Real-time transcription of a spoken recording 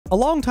A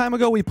long time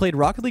ago, we played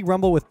Rocket League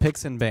Rumble with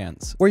picks and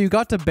bans, where you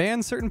got to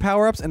ban certain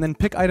power-ups and then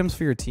pick items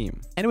for your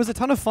team. And it was a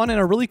ton of fun and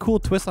a really cool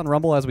twist on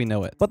Rumble as we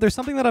know it. But there's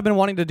something that I've been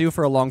wanting to do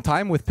for a long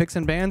time with picks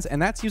and bans,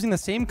 and that's using the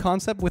same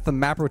concept with the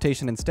map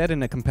rotation instead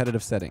in a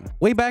competitive setting.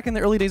 Way back in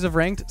the early days of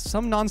Ranked,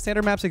 some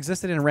non-standard maps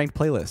existed in Ranked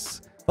playlists,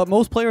 but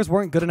most players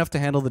weren't good enough to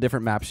handle the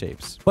different map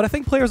shapes. But I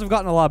think players have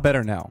gotten a lot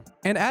better now.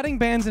 And adding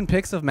bans and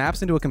picks of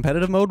maps into a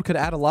competitive mode could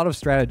add a lot of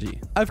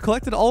strategy. I've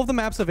collected all of the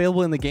maps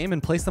available in the game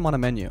and placed them on a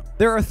menu.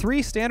 There are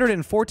 3 standard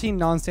and 14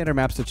 non-standard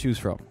maps to choose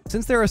from.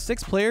 Since there are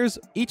 6 players,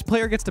 each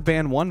player gets to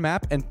ban 1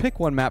 map and pick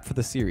 1 map for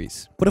the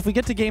series. But if we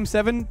get to game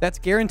 7, that's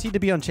guaranteed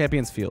to be on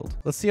Champions Field.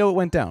 Let's see how it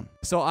went down.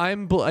 So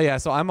I'm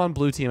on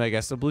blue team, I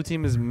guess. So blue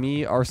team is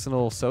me,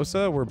 Arsenal,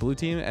 Sosa. We're blue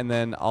team, and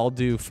then I'll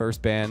do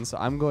first ban. So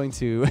I'm going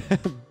to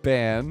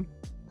ban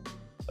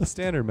a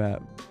standard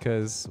map,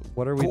 because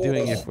what are we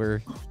doing if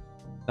we're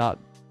not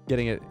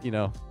getting it, you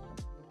know,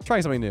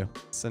 trying something new.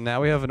 So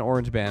now we have an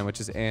orange ban,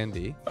 which is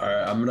Andy. All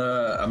right, I'm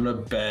gonna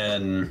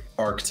ban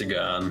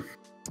Arctagon.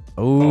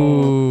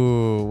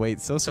 Oh,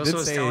 wait, Sosa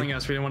was telling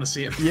us we didn't want to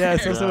see it. Yeah,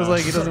 Sosa was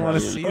like, he doesn't want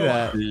to see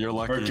that. You're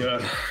lucky. We're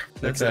good.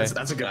 That's a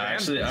good ban.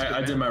 Actually,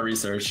 I did my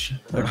research.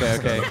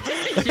 Okay.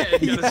 Yeah,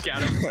 you gotta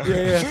scout him.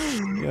 Yeah.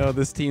 You know,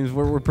 this team's,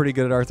 we're pretty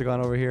good at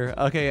Arctagon over here.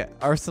 Okay,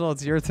 Arsenal,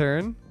 it's your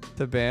turn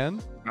to ban.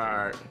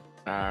 All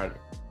right.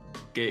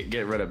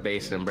 Get rid of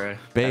Basin, bro.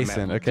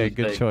 Basin. Okay,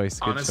 good choice.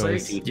 Good Honestly,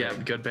 choice. yeah,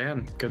 good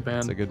ban. Good ban.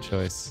 That's a good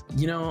choice.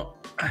 You know,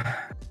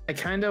 I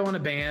kind of want to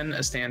ban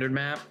a standard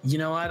map. You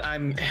know what?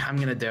 I'm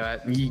gonna do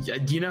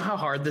it. Do you know how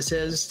hard this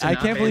is? I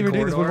can't believe you're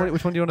doing this.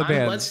 Which one do you want to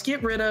ban? Let's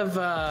get rid of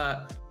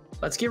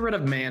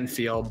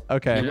Manfield.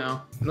 Okay. You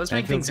know, let's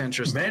make things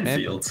interesting.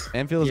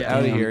 Manfield is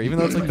out of here, even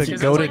though it's like the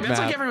goated map. That's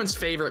like everyone's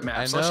favorite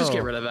map. So let's just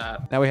get rid of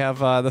that. Now we have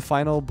the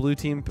final blue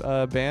team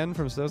ban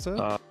from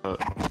Sosa.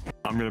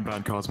 I'm gonna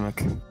ban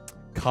Cosmic.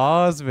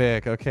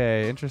 Cosmic.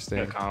 Okay, interesting.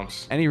 Yeah,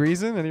 Any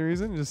reason? Any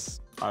reason?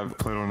 Just I've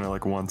played on it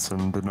like once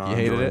and did not. You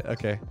hated it?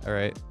 Okay. All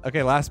right.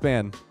 Okay, last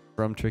ban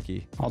from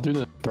Tricky. I'll do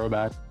the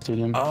throwback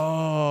stadium.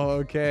 Oh,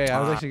 okay.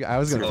 I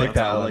was gonna pick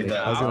that one.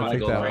 I was gonna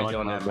pick that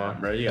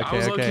one.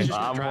 Okay.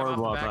 I'm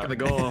horrible at back of the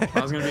goal. I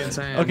was gonna be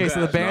insane. Okay,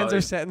 so the bans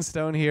are set in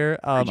stone here.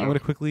 I'm gonna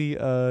quickly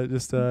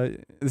this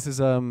is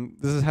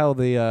how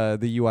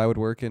the UI would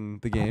work in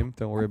the game.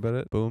 Don't worry about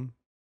it. Boom,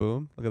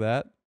 boom. Look at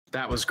that.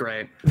 That was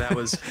great. That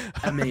was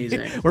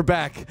amazing. We're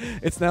back.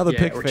 It's now the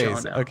pick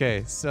phase.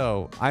 Okay,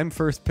 so I'm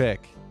first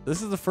pick.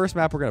 This is the first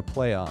map we're gonna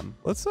play on.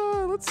 Let's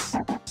start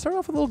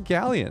off with a little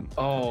Galleon.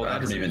 Oh, I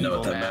don't even know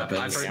what that map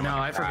is.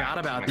 I forgot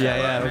about that.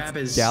 Yeah, that map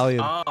is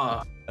Galleon.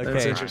 Oh, okay.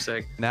 That's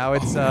interesting. Now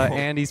it's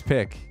Andy's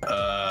pick.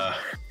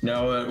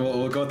 No,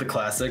 we'll go with the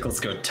classic. Let's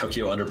go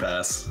Tokyo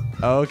Underpass.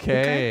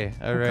 Okay.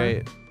 All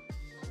right.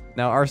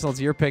 Now Arsenal, it's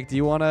your pick. Do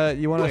you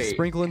wanna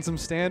sprinkle in some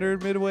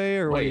standard midway,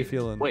 or what are you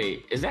feeling?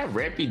 Wait, is that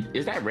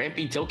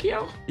Rampy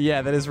Tokyo?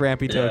 Yeah, that is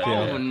Rampy Tokyo.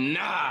 Oh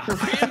nah.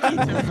 Send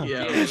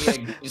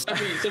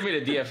me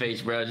the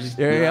DFH, bro.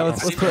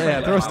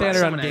 Let's throw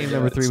standard on game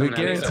number 3. We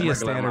guarantee a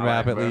standard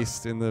map at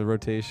least in the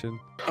rotation.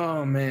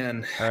 Oh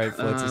man. All right,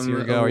 Flitz, here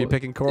we go. Are you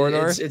picking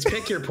Corridor? It's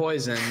pick your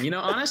poison. You know,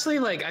 honestly,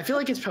 like I feel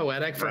like it's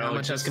poetic for how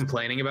much I was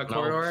complaining about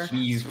Corridor.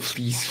 Please.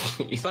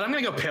 But I'm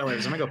gonna go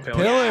Pillars.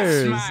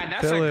 Pillars.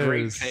 That's a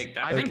great pick.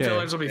 I think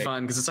Pillars will be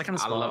fun because it's like kind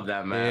of small. I love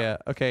that map.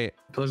 Yeah. Okay.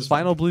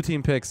 Final blue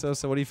team pick. So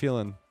what are you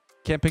feeling?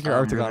 Can't pick your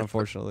Arctagon,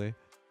 unfortunately.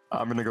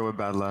 I'm gonna go with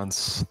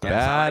Badlands.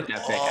 Bad. I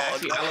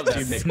love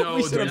that pick. No,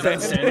 is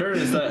that standard?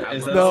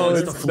 No,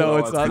 it's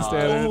not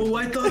standard. Oh,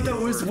 I thought that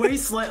was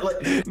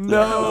Wasteland.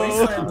 No,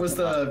 Wasteland was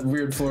the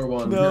weird floor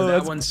one. No,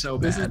 that one's so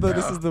bad.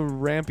 This is the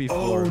rampy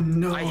floor. Oh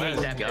no, I hate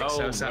that pick.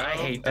 I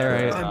hate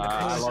that.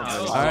 All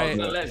right.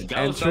 Let's go.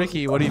 And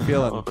Tricky, what are you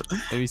feeling?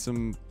 Maybe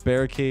some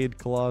Barricade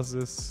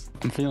Colossus.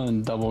 I'm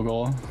feeling double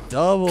goal.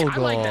 Double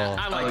goal.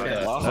 I like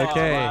that.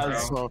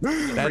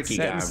 Okay. That's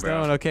set in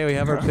stone. Okay, we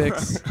have our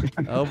picks.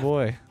 Oh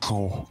boy.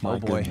 Oh my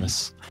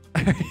goodness.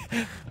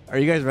 Are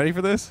you guys ready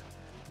for this?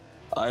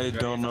 I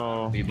don't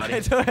know.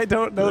 I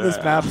don't know this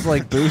map's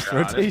like boost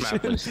rotation.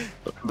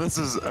 This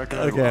is okay.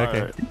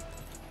 Okay.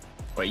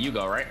 Wait, you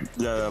go right?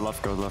 Yeah,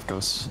 left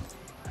goes.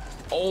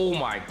 Oh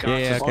my god.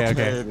 Yeah,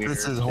 okay.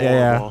 This is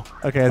horrible.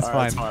 Yeah. Okay, it's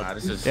fine.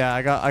 Fine. Yeah,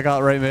 I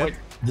got right mid.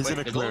 He's in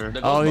a clear.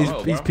 Oh,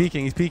 he's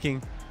peeking.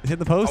 He's hit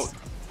the post.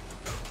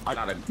 Oh!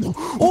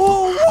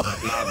 Oh!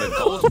 The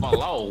goal's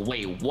below.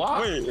 Wait,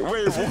 what? Wait,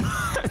 what?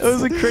 That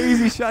was a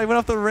crazy shot. He went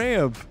off the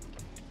ramp.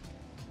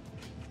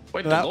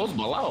 Wait, the goal's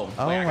below.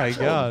 Oh my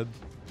god.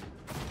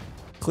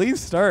 Clean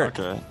start.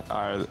 Okay.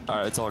 All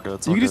right. It's all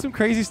good. You can do some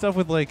crazy stuff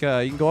with like you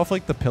can go off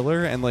like the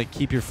pillar and like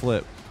keep your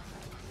flip.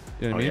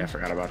 You know what I mean? Yeah, I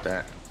forgot about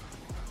that.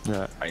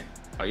 Yeah.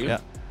 Are you?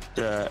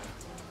 Yeah.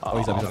 Oh,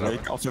 he's up.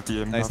 I'll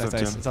 50 him. Nice.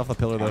 It's off the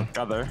pillar though.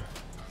 Got there.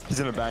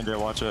 He's in a banger.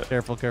 Watch it.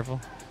 Careful.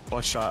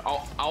 One shot.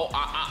 Nah.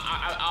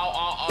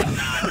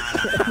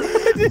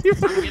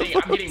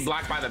 I'm getting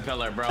blocked by the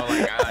pillar, bro.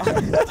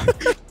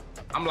 Like,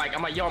 I'm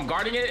like, yo, I'm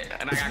guarding it,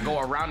 and I gotta go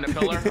around the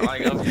pillar.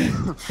 Like, okay.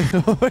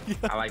 Oh my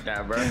God. I like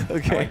that, bro.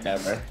 Okay. I like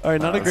that, bro. All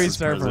right, not a this great is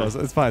start for us.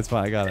 crazy. It's fine. It's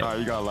fine. I got it. Alright,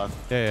 you got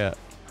left. Yeah,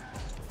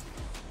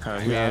 Okay,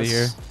 Get me out of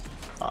here.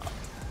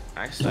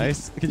 Nice.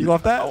 Nice. Can you go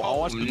off that? I'll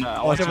watch the net.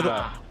 I'll Watch watch over the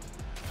the- net.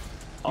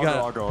 You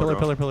got it. Pillar,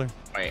 pillar, pillar.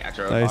 Wait, I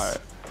drove. Nice.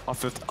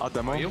 Alright. I'll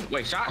demo. You?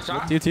 Wait, shot.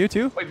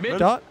 Two. Wait, mid.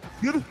 Dot.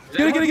 Good.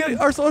 Get it.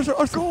 Arsenal. Go,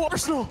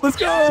 Arsenal. Let's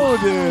go,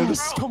 dude.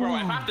 Bro,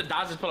 if I have to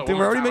dodge this pillar Dude, one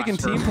we're more already time, making I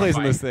swear team we're plays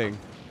gonna in this fight. thing.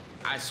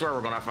 I swear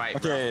we're gonna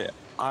fight. Bro. Okay.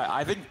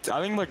 I think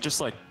like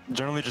just like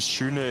generally just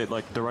shooting it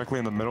like directly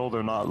in the middle.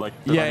 They're not like.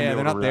 Yeah,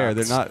 they're not there.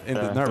 They're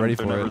not ready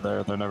for never it.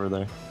 there. They're never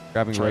there.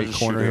 Grabbing Try to right just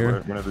corner shoot it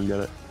here. whenever you get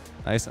it.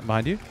 Nice. I'm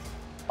behind you.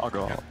 I'll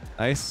go.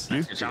 Nice.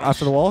 You? Good challenge.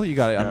 After the wall, you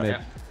got it. I'm Yeah. mid.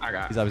 Yeah, I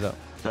got. He's up. He's up.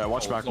 Yeah,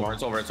 watch back It's over. more.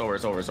 It's over.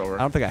 It's over. I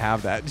don't think I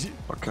have that.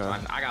 Okay.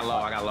 I got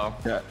low.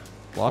 Yeah.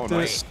 Blocked Oh, it.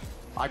 nice.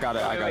 I got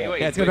it. I got it.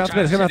 Yeah, it's gonna bounce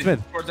mid, it's gonna bounce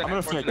mid. I'm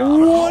gonna fake it.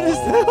 What is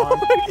that?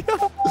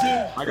 Oh my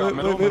God. I got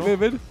middle.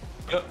 Mid.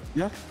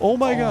 Yeah. Oh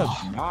my God.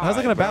 How's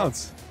that gonna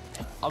bounce?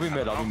 I'll be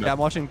mid. Yeah, I'm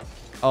watching.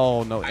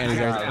 Oh no, Andy's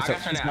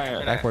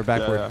there. Backward.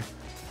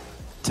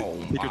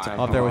 Take your time.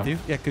 Up there with you.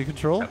 Yeah, good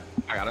control.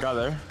 I got it. Got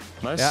there.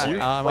 Nice.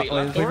 Yeah. You? Wait,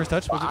 left Fingers door?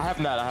 touch. I have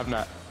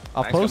net.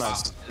 I'll Nice.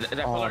 post. Is that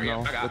Oh, pillar? Yeah,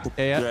 no. I got it.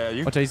 Yeah. Yeah,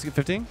 you? Watch out, he's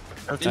 15.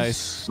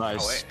 Nice. Oh,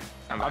 Nice. wait.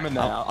 I'm in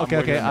that.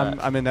 Okay.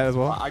 I'm in that as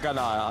well. I got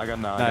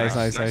net.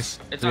 Nice.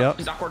 It's Yep. up.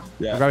 It's awkward.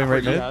 Yeah. Grabbing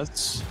right mid.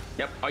 Yes.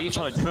 Yep. Are you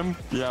Trying to get him.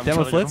 Yeah. I'm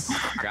Demo trying to get flits. him.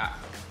 I got.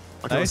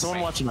 Okay, Nice. someone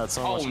watching that.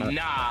 Someone Oh, watching that.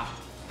 nah.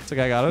 It's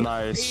okay, I got it.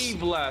 Nice.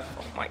 Eve left.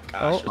 Oh my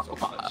gosh. Oh. you're so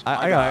clutch.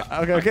 I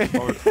got it. Okay.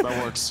 Oh,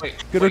 that works. Wait.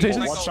 Good wait,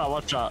 rotations. Watch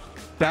shot.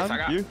 Nice, I Down.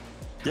 got- You?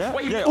 Yeah?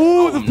 Wait, Yeah.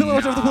 Ooh, the pillar.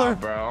 Watch out for the nah, pillar.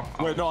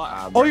 bro. Wait,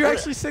 no. Oh, you're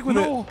actually sick with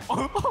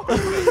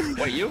it.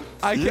 Wait, you?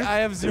 I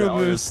have zero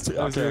Yeah, moves. okay,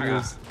 I have zero okay.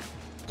 moves.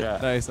 Yeah.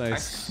 Nice.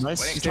 Nice. Wait, You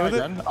stay try with it?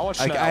 again? I'll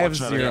watch I net, have I'll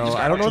watch net. zero. just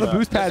I don't know what the watch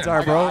boost pads that.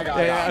 are, bro. I got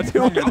Yeah, it.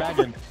 dude.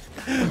 Banging.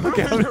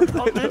 Okay.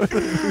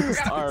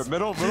 Alright,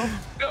 middle.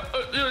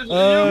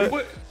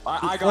 What?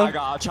 I got.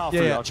 I'll chop for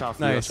you. Yeah, I'll chop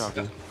for you. nice.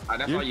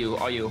 That's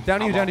all you. Down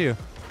to you.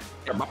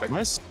 Yeah, bump it.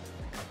 Nice.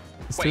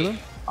 Let's do them.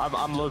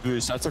 I'm low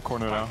boost. That's a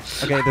corner now.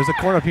 Okay, there's a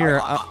corner up here.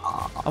 I'm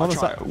I'll on the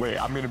try. side. Wait,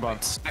 I'm getting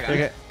bumped. I got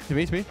it.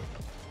 Okay, to me.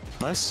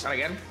 Nice. Try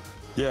again.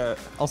 Yeah.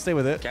 I'll stay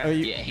with it. Okay. Oh,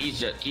 you- Yeah, he's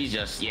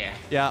just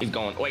Yeah. He's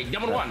going. Wait,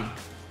 double one.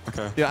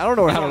 Okay. Yeah, I don't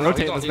know how to He's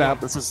rotate on, this he's on. map.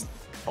 This is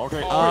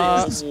okay.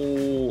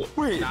 Oh,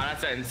 wait. Nah,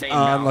 that's an insane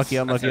bounce. Unlucky.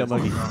 That's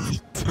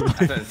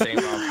an insane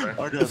bounce,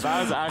 bro. Okay, that is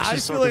actually I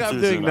so feel like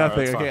I'm doing confusing. Alright,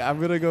 nothing. it's Okay, fine.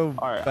 I'm gonna go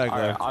Alright, back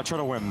alright. there. I'll try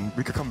to win.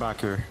 We could come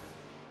back here.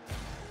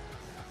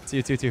 See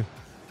you, 2-2.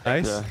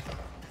 Nice. Yeah.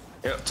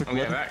 Yep, Took I'm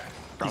getting one. back.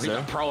 Bro, He's he's a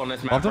there. pro on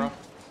this map, Bumped bro. him?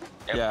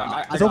 Yep, Yeah, I'm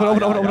back. It's open.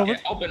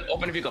 Yeah,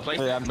 open if you can place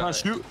Yeah, it. I'm trying to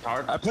shoot. It's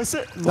hard. I placed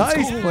it. Let's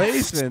Nice go.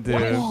 placement, dude.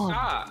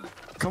 Shot.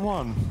 Come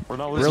on. We're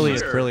not losing.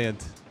 Brilliant,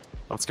 brilliant.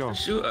 Let's go.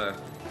 Shooter.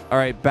 All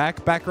right,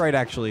 back right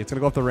actually. It's gonna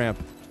go up the ramp.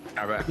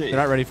 All right. They're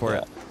not ready for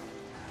it.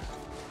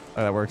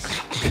 Oh, that works.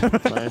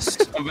 Nice.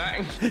 I'm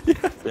back.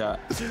 Yeah.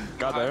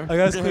 Got there. I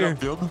got us You clear. hit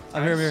upfield.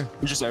 I'm here.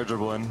 You just air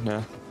dribble in.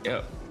 Yeah.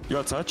 Yep. You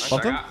got touch?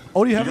 Bumped him? got-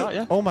 Oh, do you have You it? got-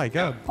 yeah. Oh my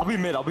god. I'll be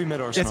mid or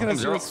Yeah, it's gonna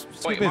Zero.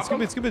 scoop Wait,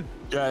 mid.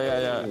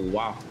 Yeah. Oh,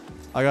 wow.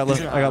 I got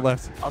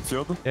left.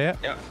 Upfield. Yeah.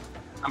 Yep.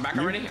 I'm back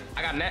already.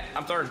 I got net.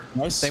 I'm third.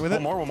 Nice. Stay with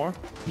one it. More.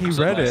 He I'm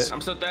still read dead. it.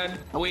 I'm still dead.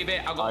 A wee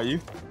bit. I'll go. You?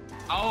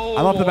 Oh.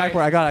 I'm up the back wait.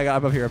 where I got.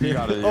 I'm up here. You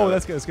got it, you Oh,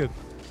 got that's good.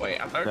 Wait,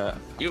 I'm third. Yeah.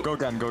 You. Go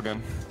again.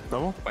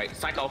 Double. Wait,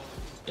 psycho.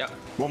 Yep.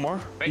 One more.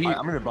 Wait.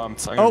 I'm gonna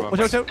bumped. Oh,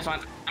 watch out. It's fine.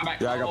 I'm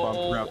back. Yeah, I got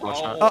bumped. Yeah,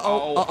 watch out.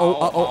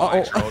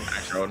 I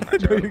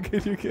trod. No, you're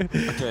good.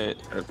 Okay.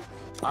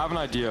 I have an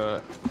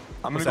idea.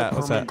 I'm What's gonna that? go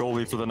What's permanent that?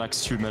 goalie for the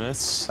next 2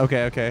 minutes.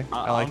 Okay. I I like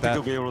don't think that.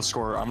 they'll be able to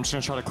score. I'm just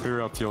gonna try to clear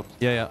upfield.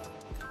 Yeah.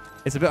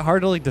 It's a bit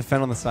hard to like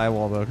defend on the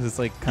sidewall though, because it's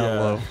like kind of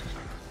Yeah.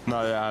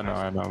 low. No, yeah,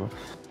 I know.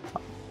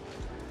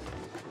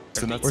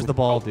 So that's Where's the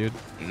ball, dude?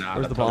 Nah,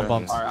 Where's the ball?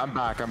 Bumps. Alright,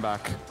 I'm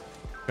back.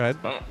 Go ahead.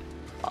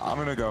 I'm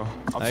gonna go.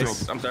 Nice.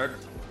 Upfield. I'm third.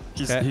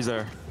 He's Okay.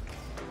 there.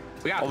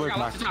 We got All the way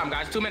lots back. of time,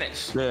 guys. 2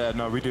 minutes. Yeah,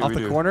 no, we do. Off we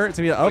the do. corner. It's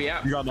gonna be Oh, up.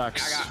 yeah. You got I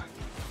next. got.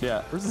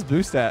 Yeah. Where's this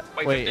boost at?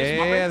 Wait, Wait, this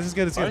bump yeah, it? this is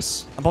good. It's good.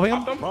 Nice. I'm bumping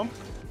Bump him. him. Bump.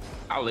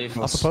 I'll leave.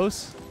 Off the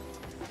post.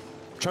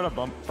 Try to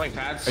bump. Playing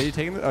pads. Are you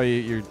taking it? Oh,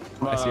 you're.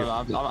 I see it.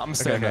 I'm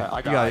staying there.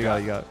 You got it.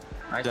 Nice. Yeah.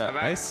 I'm back.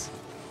 Nice.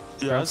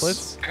 Yes.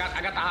 Flits.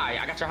 I got the high.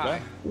 I got your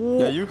high.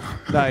 Yeah, you.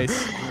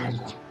 Nice.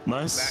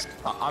 Nice.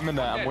 I'm in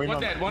that. I'm waiting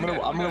on. One dead.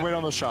 I'm gonna wait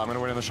on the shot.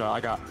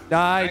 I got.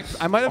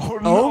 I might have. Oh,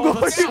 no,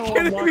 that's are you so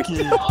kidding me?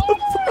 unlucky.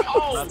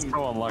 Oh, That's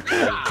so unlucky.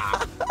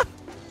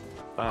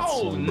 That's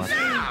so oh, unlucky.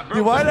 nah, bro.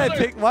 Dude, why did I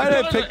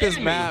Pillar's pick this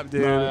enemy. map,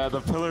 dude? Yeah,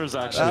 the pillar's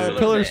actually.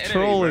 Pillar's enemy,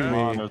 trolling bro.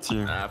 on me. their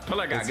team.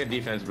 Pillar got good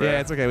defense, bro. Yeah,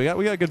 it's okay.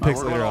 We got good picks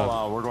We're going later all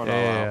on. out. We're going all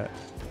Yeah. out.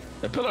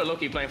 The pillar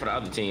Loki playing for the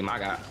other team. I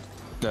got.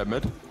 Yeah,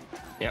 mid.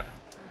 Yep.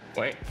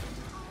 Wait.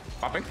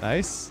 Popping.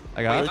 Nice.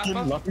 I got it. Wait,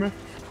 Lethamyr.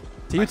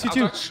 Two. I'll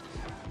touch.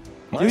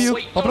 You.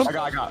 Wait, Pump it close. up.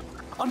 I got.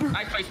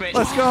 Nice placement.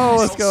 Let's go.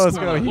 Let's go. Let's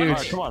go. All right,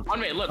 Huge. come on. One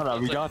minute, look.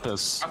 We look. got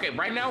this. Okay,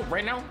 right now,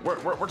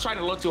 we're trying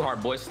to look too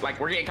hard, boys. Like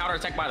we're getting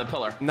counterattacked by the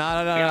pillar.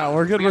 No.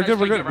 We're good. We're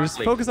good.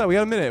 Just focus out. We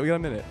got a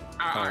minute.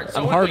 All right,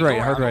 I'm hard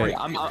right.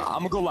 I'm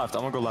gonna go left.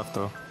 I'm gonna go left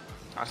though.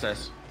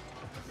 Process.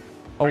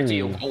 Oh, Right to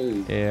you.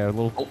 Oh. yeah, a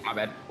little Oh, my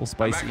bad.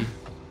 spicy.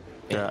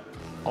 Yeah.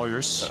 All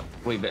yours.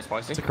 Wait, bit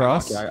spicy. It's a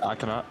cross. Yeah, I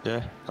cannot.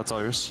 Yeah, that's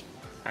all yours.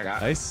 I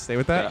got. Nice. Stay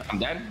with that. I'm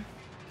dead.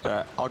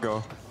 Yeah, I'll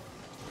go.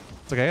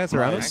 It's okay. That's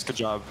around Nice, us. good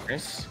job.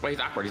 Nice. Wait, he's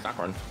awkward. He's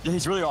awkward. Yeah,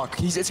 he's really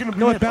awkward. It's gonna be.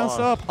 No, it mid. bounced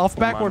up. Off Oh,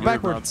 man, backward. weird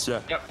Backward. bounce, Yeah.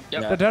 Yep.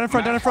 Yeah, down in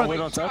front. Wait,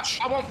 don't touch.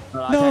 I won't.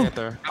 I No. can't get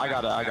there. I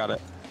got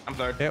it. I'm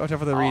third. Yeah, watch out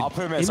for the read. I'll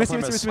put him in. He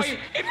missed. Wait,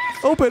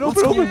 Open.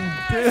 Let's Yeah,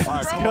 Alright,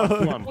 let's come on, go.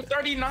 come on.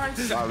 39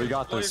 seconds. Alright, we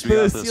got this. We The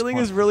got this. ceiling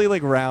Come is on. really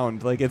like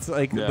round. Like it's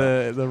like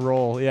Yeah. the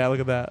roll. Yeah, look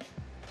at that.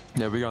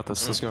 Yeah, we got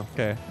this. Let's go.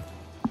 Okay.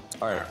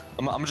 All right,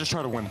 I'm gonna just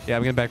try to win. Yeah,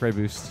 I'm gonna back right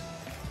boost.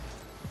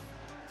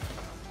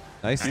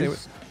 Nice. Stay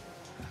with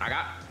I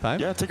got. time.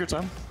 Yeah, take your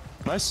time.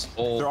 Nice.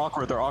 Oh. They're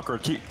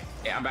awkward. Keep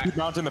Yeah, I'm keep back.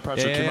 mounting the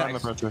pressure. Yeah, Keep yeah, mounting the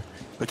pressure.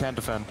 They can't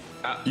defend.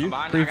 You? I'm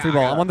behind. Free I got- ball. I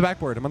got- I'm on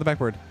the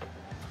backboard.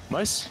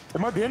 Nice. It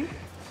might be in.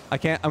 I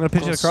can't. I'm gonna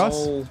pitch it across.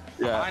 Oh,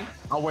 Yeah. behind.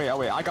 I'll wait.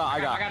 I got. I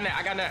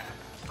got net.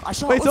 I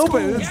shot. Wait, it's Let's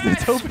open. go.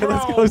 It's open. bro,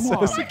 Let's go.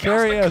 come So on.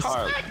 carry us. All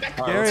right.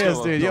 Carry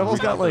us, dude. You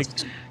almost got like.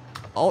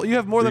 All you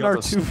have more We than got our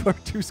this.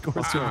 two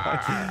scores to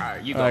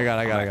Alright, you go. I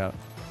got it.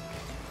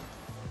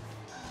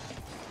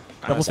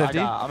 Double Nice, 50.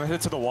 I'm gonna hit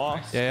it to the wall.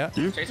 Yeah.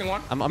 You? Chasing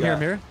one. I'm Yeah.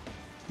 here.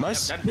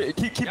 Nice. Yep,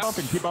 Keep Yep.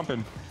 bumping. Keep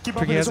bumping.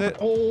 Tricky has it.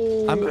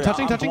 Oh. I'm Yeah,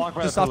 touching. blocked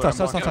by Just the soft pillar. touch.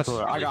 I'm Soft touch. blocking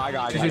the pillar. I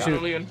got.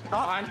 Shoot.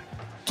 Behind.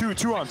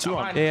 Two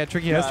on. Yeah.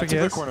 Tricky has. To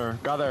the corner.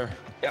 Got there.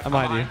 Yep, I'm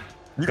behind you.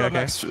 You go Okay.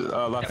 next. Left.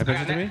 Yep, I Push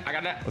got it to me? net. I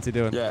got net. What's he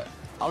doing? Yeah.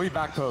 I'll be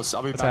back post.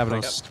 What's back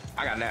happening? post.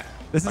 I got net.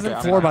 This isn't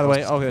I'm floor, back by the way.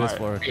 post. Okay, it's All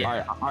floor.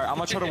 right. All right. I'm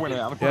gonna try to win it.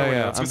 I'm gonna try to win it.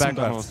 Yeah. Let's I'm get some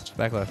back demos. left.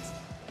 Back left.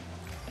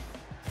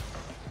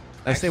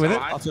 Nice. Stay with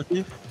it. I'll 50.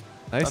 Nice.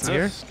 That's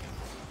Here.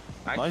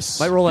 it. Nice.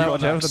 Might roll You out. go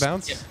Watch out with next. the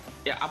bounce.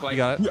 Yeah, I'm like. You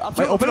got it. Yeah, I'm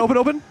Wait,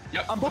 open.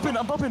 Yep. I'm bumping.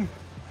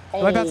 Do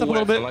I bounce up a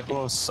little bit?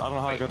 Close. I don't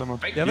know how I got them.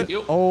 Wait, You have it?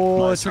 you.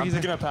 Oh, Nice. I'm Tricky's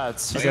picking in. up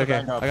pads. Okay.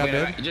 I got Wait,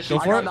 mid. just Go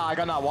shoot. for it. I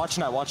got not. Watch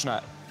that.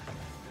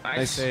 Nice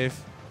Nice. save.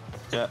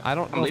 Yeah. I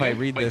don't I'm know if I leaving.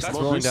 read Wait, this. that's It's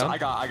rolling Loose. down. I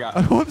got.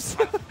 Whoops.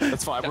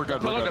 That's fine. We're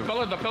good.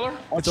 The pillar.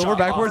 It's over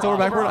backwards. I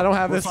don't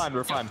have this.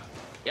 We're fine.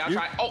 Yeah, I'll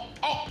try.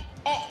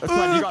 Oh. That's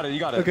fine. You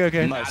got it.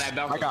 Okay. Nice. Nah, that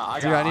bounce I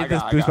got. Zero, I need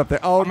this boost up there.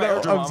 Oh, I'm no.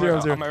 airdribble, I'm 0.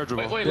 I'm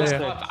airdribble. Wait, Yeah, left,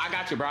 yeah. left. I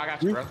got you, bro.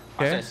 Watch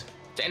Okay. this.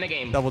 To end the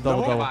game. Double.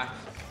 Bye.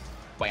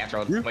 Wait, I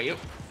trolled. You? Wait, you.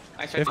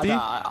 Nice 50. hit.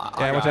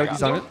 Yeah, watch out.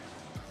 He's on it.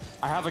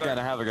 I have again.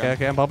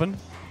 Okay, I'm bumping.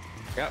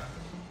 Yep.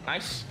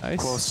 Nice. Nice.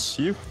 Close.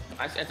 You?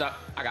 Nice. It's up.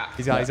 I got.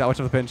 He's out. Watch out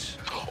for the pinch.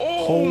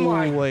 Oh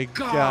my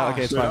God.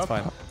 Okay, it's Straight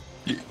fine. up.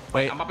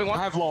 Wait. I'm upping I one.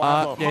 have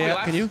low.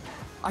 Yeah. Can you?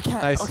 I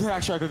can't. Nice. Okay,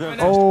 actually, I could go.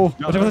 Oh,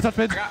 watch out for the touch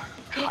mid. I got.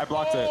 I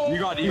blocked it. You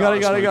got it. You got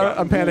it.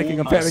 I'm panicking.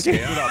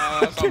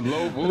 Some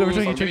low Whatever,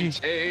 boost, some tricky. big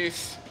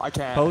chase. I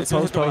can't. Post. It's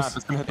gonna hit the ramp.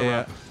 It's gonna hit the Yeah.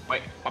 ramp.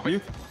 Wait, up You?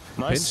 you.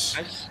 Nice.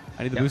 Nice.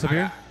 I need the Yep, boost up I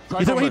here. got-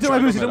 He took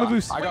my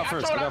boost. I got Wait,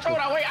 first. I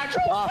trolled. Wait, I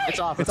trolled. It's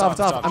off. It's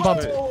off. I'm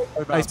bumped.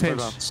 Nice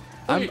pinch.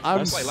 I'm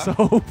Let's play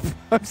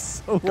left.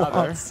 so Got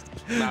there. lost.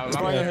 No, It's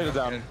going to hit it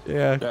down.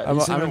 Yeah, Yeah, I'm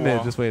he's in in the mid,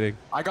 wall. just waiting.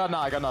 I got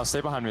now.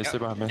 Stay behind me.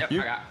 Yep,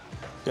 You? I got.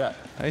 Yeah.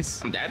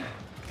 Nice. I'm dead.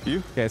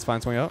 You? Okay, it's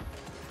fine. Swing out.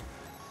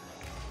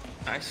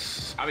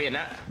 Nice. I'll be in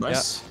that.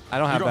 Nice. I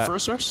don't You have go that.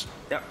 first, Rush?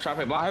 Yep. Try to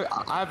play block.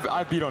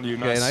 I beat on you.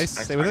 Okay, Nice. nice.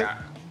 Nice, Stay with I it. got.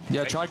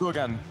 Yeah, try go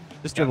again.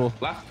 Just dribble.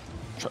 Left.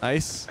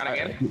 Nice. Gotta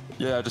get it.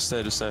 Yeah, just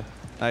stay.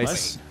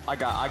 Nice. I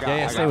got.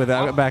 Yeah, stay with it.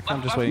 I got back.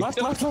 I'm just waiting. Left.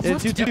 Yeah,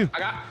 two. I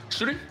got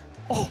shooting.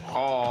 Oh,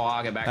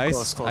 I'll get back.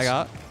 Nice. Close. I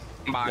got.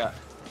 Bye. Yeah.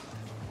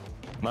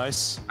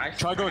 Nice. Nice.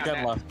 Try go I got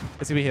again that. left.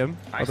 It's gonna be him.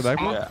 Nice. Out the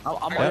back. I'm up. Yeah.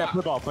 I'm Yeah.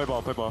 yeah, play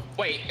ball.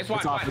 Wait, it's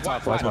wide. It's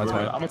off. Wide. I'm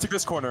gonna take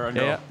this corner and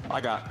Yeah, go.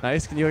 I got.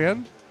 Nice. Can you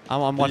again?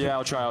 I'm watching. Yeah,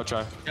 I'll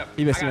try. Yep.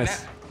 He missed. I got He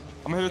missed. net.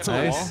 I'm gonna hit it to the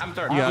Nice. wall. I'm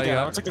third. You got it. Okay,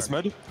 I'll take this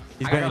mid.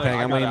 He's I banging. got it,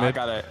 I'm I laying mid.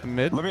 got it.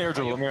 Mid. Let me air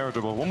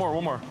dribble. One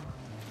more.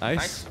 Nice.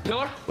 Nice.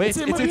 Pillar. Wait, it's.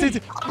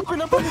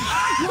 I'm open.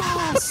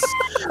 Yes.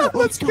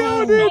 Let's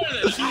go, dude.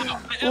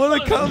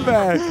 What a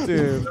comeback,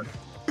 dude.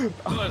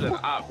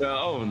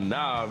 Oh,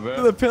 nah,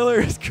 bro. The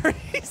pillar is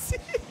crazy.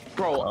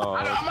 Bro, Oh,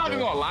 I'm not even okay.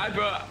 gonna lie,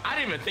 bro. I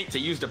didn't even think to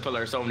use the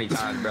pillar so many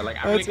times, bro. Like,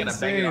 I really That's could have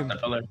banged it off insane.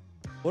 the pillar.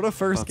 What a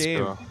first Let's game.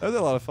 go. That was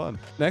a lot of fun.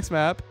 Next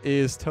map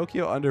is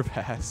Tokyo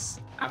Underpass.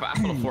 I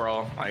put a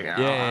 4-0. Like, I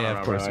don't know, Of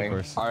bro. course, Like, of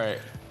course. All right.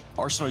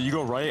 Arsenal, you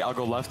go right. I'll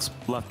go left.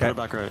 Put Okay. it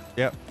back right.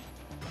 Yep.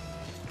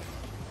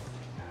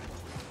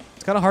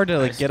 It's kind of hard to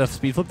like Nice. get a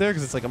speed flip there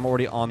because it's like I'm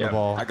already on the Yeah,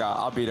 ball.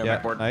 I'll beat him. Yeah,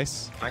 board.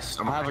 nice. Nice.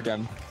 I have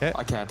again. Okay.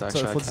 I can't So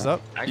actually. it I flips us can't.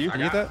 up. Nice, You I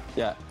can get got- that?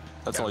 Yeah.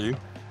 That's all you.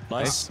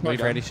 Nice. Nice. Wait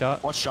for any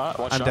shot. Watch shot.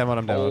 I'm down.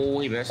 I'm down. Oh,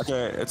 he missed.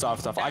 Okay, it's off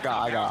stuff. I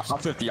got. I'm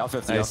 50.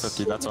 Nice.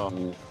 That's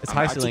all. It's I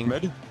high took ceiling.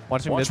 Mid.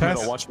 Watching Watch mid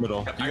middle. pass. Watch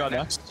middle. Yep, You I got got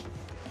next.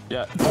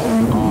 Yeah.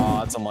 Oh,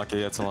 that's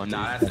unlucky.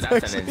 Nah,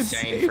 that's an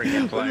insane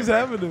freaking play. What just bro.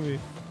 happened to me?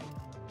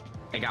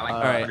 It got like All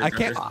right, I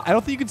can't. I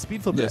don't think you can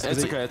speed flip Yeah, this. 'cause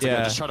it's okay. It's yeah.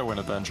 okay. Just try to win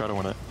it then. Try to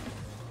win it.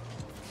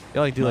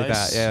 Yeah, like do like that.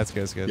 Nice. Yeah, that's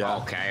good. That's good. Yeah.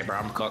 Okay, bro,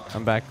 I'm cooked.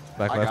 I'm back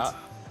I left. got.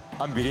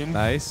 I'm beating.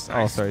 Nice.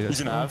 Oh, sorry. He's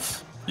gonna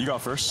have. You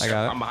got first. I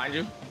got I'm it. behind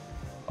you.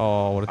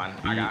 Oh, what a Fine,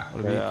 I got. what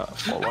a beat.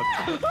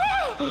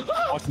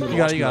 Yeah. Watch middle, You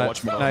got it. watch You middle, got watch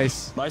it. middle.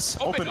 Nice. Nice.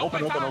 Open.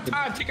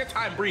 Time. Take your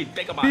time. Breathe.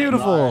 Think about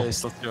Beautiful.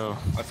 Nice. Let's go.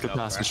 Let's Good go,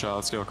 pass. bro. Good shot.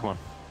 Let's go. Come on.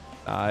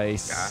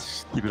 Nice. it.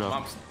 Gosh. Keep it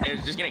up.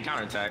 It's just getting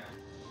counterattack.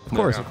 Of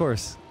course, of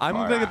course. I'm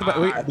gonna get the back.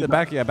 Wait, the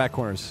back. Yeah, back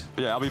corners.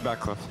 Yeah, I'll be back,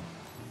 Cliff.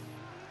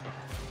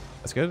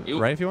 That's good. You-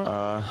 Right if you want.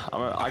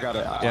 I got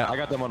it. Yeah. I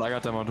got them on. I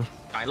got them on.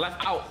 I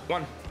left out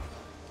one.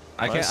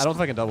 I can't. I don't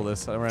think I can double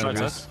this. I don't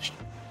Nice. know.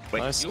 Wait,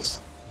 Nice. you?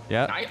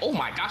 Yeah. Oh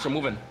my gosh, we're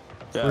moving.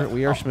 Yeah.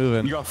 We are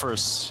schmoving. You got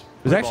first.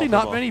 There's Play actually ball,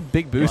 not play many ball.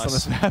 big boosts on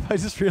Nice. this map. I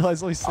just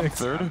realized only I'm 6.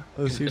 third.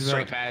 Those huge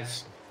Straight map.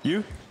 pass.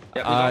 You?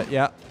 Yep,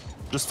 Yeah.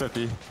 Just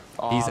 50.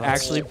 Oh, He's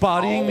that's- actually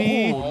bodying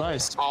me. Oh,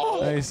 nice. Oh,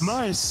 Nice.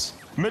 Nice.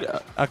 Mid.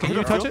 Can you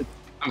hit touch field? it?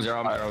 I'm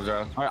zero. I'm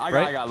zero. All right,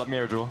 Right? I got. Let me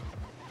air duel.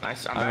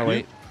 Nice. I'm I'm gonna back.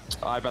 wait.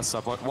 I messed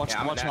up. Watch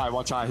Yeah, I'm high. back.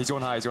 Watch high. He's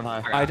going high. He's going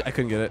high. I I got-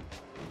 couldn't get it.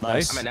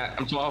 Nice. I'm in that.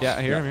 I'm 12.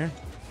 Yeah, here, I'm here.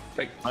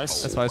 Like,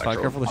 Nice. That's fine. It's fine.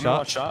 retro. Careful the I'm gonna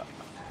watch shot. shot.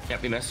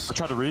 Yep, we missed. I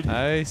try to read.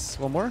 Nice.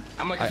 One more.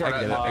 I'm looking I for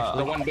get it, actually.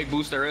 the one big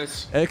boost there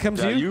is. It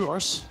comes Yeah, you. you,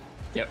 Ars.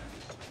 Yep.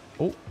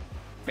 Oh,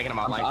 Thinking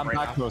about life I'm right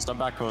back now. post. I'm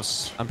back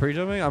post. I'm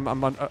pre-jumping.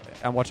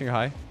 I'm watching your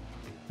high.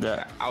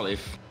 Yeah. I'll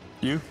leave.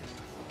 You.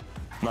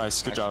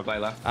 Nice. Good job. Play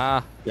left.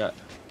 Ah, Yeah.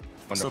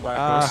 Still Wonderful.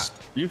 back post.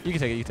 you can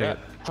take it. You can Yeah.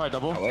 take it. Try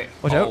double. Oh, wait.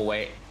 Watch oh, out.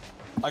 wait.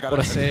 I got What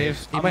a it. save.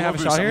 He I'm might gonna have a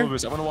boost, shot I'm here. gonna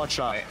boost. I'm gonna watch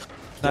shot.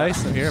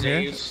 Nice. I'm here. I'm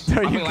here. Saves.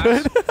 Are I'm you in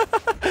good?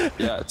 last.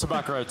 Yeah. To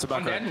back right. To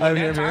back I'm right. dead. I'm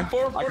here, I'm here. Time.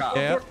 Four. got it.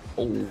 Yeah.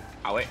 Oh.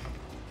 Oh, wait.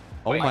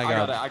 Oh my I god.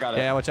 got it, I got it.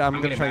 Yeah, watch out. I'm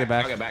gonna getting try to get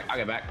I'll back. get back. I'll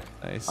get back.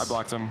 Nice. I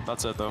blocked him.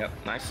 That's it though. Yep.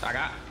 Nice. I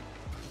got.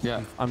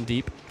 Yeah. I'm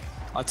deep.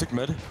 I took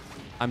mid.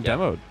 I'm Yep.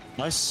 demoed.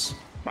 Nice.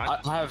 Fine.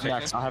 I have Take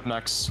next. it. I have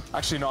next.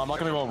 Actually, no. I'm not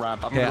gonna go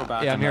ramp. I'm gonna Yeah. go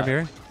back. Yeah. I'm and here.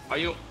 I'm that. here. Are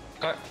you?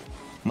 Cut.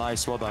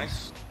 Nice. Well done.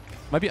 Nice.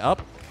 Might be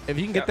up. If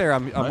you can get Yep. there,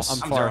 I'm Nice.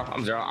 I'm far. zero.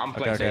 I'm zero. I'm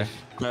playing Okay, okay.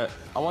 safe. Yeah.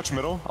 I watch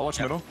middle. I watch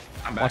middle.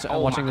 I'm back. I'm oh,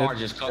 watching my mid. car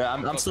just cooked. Yeah.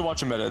 I'm still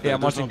watching mid. Yeah, I'm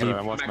There's watching no better. deep.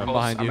 I'm watching back mid. post.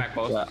 behind I'm you. back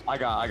post. Yeah. I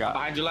got.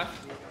 Behind you left.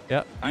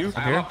 Yep. You?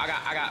 I'm here. I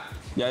got.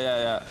 Yeah.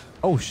 Yeah.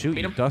 Oh shoot!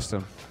 Beat You him. dust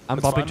him. I'm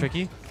That's bumping fine.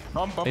 tricky.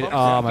 Bump. It- Bump.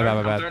 oh my bad. My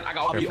I'm bad. third. I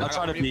got I'll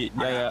try to beat.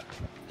 Yeah. Yeah.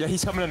 Yeah.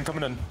 He's coming in.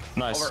 Coming in.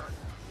 Nice. Over.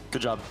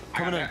 Good job. I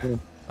got Coming that. in.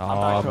 Oh I'm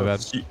back my bad.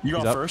 post. You He's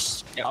got up.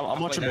 first. Yep, I'm I'll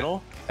watching play that.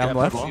 middle. I'm Yeah,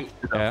 left. play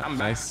ball. Yeah. I'm back.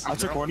 Nice. I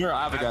took corner.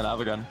 I have a gun. I have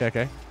a gun. Okay.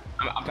 Okay.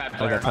 I'm bad I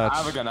player. got touch. I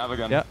have a gun. I have a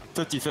gun. Yep.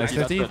 50. Nice 50.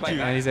 50. That's good.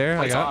 And he's there.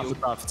 I It's got. tough. It's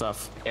tough. It's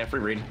tough. Yeah, free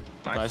read.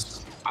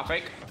 Nice. I'll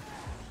fake.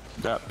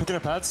 Yeah. Picking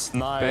up pads.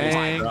 Nice.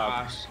 Bang. Good job.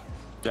 Gosh.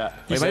 Yeah.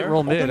 We He's might there.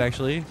 roll mid Open.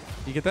 actually.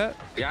 You get that?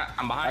 Yeah,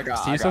 I'm behind. I got-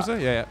 Steve Sosa?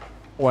 Yeah. Yeah.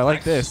 Oh, I like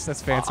Nice. this.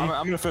 That's fancy. I'm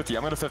gonna 50.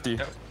 I'm gonna 50.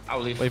 Yep, I'll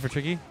leave. Wait for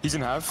tricky. He's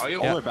in half. Are you?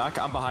 All the Yeah. way back.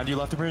 I'm behind you.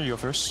 Lethamyr. You go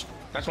first.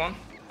 That's one.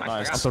 Nice.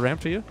 I got Also ramp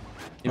to you. You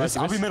Nice. missed.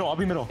 You I'll be missed. middle. I'll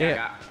be middle. Yeah. I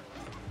got.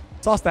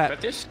 Toss that.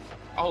 Got this.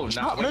 Oh, no.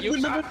 Shot, What mid, you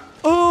mid, shot? mid.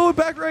 Oh,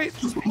 back right.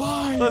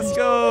 Nice. Let's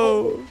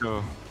go.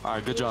 Go. All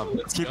right. Good job.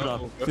 Let's keep it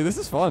up. Dude, this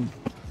is fun.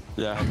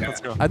 Yeah.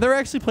 Let's go. I've never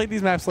actually played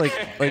these maps like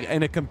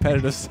in a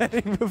competitive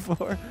setting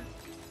before.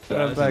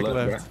 But I'm this back is lit,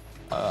 left.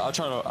 I'll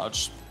try to.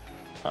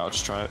 I'll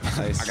just try it.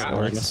 Nice. I got That it.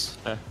 works.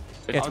 Yeah.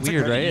 It's I'll take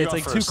weird, ready. right? You It's go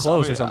like too first.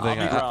 close I'll or something. be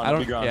ground, I I'll don't.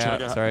 be ground. Yeah.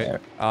 Should I Sorry.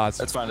 get- It's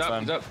It's fine.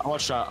 Up. I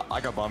watched shot.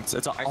 I got bumped.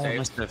 It's I saved.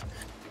 missed it.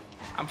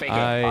 I'm faking.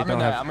 I I'm don't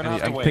gonna have. have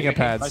to I'm wait. picking up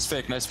Nice pads.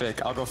 fake. Nice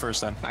fake. I'll go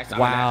first then. Nice. I'm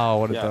Wow,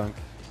 what a Yeah. dunk.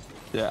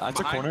 Yeah. I took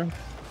Behind. corner.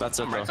 That's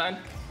it in. I'm though. right side.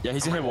 Yeah.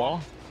 He's gonna hit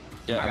wall.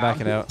 Yeah. I'm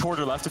backing out. Toward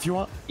your left if you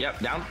want. Yep,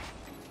 down.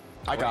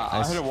 I got.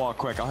 Nice. I'll hit a wall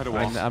quick. I'll hit a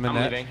wall. I'm in I'm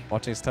net. leaving.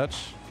 Watching his touch.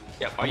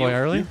 Yep. I'm going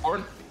early.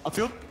 Forward.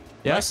 Upfield.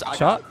 Yeah. Nice. I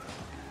Shot.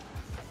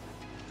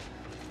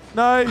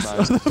 Nice.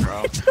 Nice.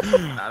 Bro.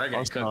 Nah, they're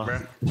getting cooked, bro.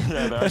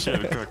 Yeah. They're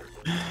actually cook.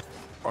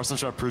 Arsenal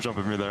tried pre jump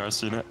at me there. I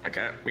seen it.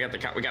 Okay, we got the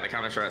counter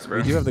strats, bro.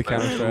 We do have the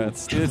counter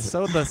strats. Dude, it's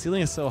so the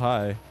ceiling is so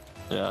high.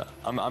 Yeah.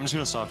 I'm just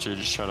gonna stop you.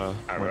 Just try to.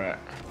 All right.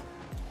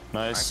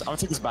 Nice. I'm gonna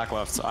take this back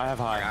left. I have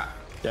high. got-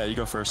 Yeah. You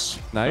go first.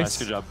 Nice.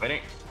 Good job.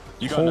 Waiting.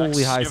 You got Holy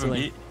next. high You have a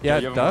ceiling. beat. Yeah,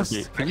 you have a dust.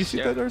 beat. Can you shoot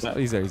Yeah. that doors? Yeah. Oh,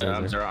 he's there. He's there.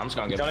 I'm He's there. zero. I'm just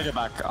gonna You get. gotta get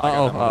back.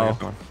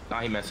 Uh-oh.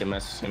 Nah, he missed. He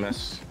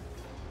missed.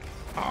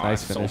 Oh,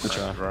 Nice that's finish. So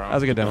fresh, bro. That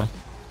was a good demo.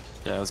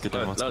 Yeah, it was a good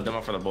demo. Little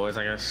demo for the boys,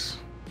 I guess.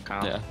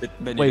 Kyle. Yeah. They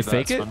Wait, needed that,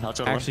 fake so it? I'll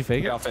try to Actually run.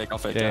 fake it? Yeah, I'll fake. I'll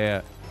fake. Yeah,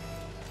 yeah.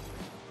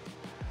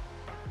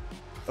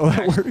 Oh,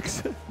 that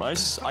works.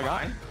 Nice. I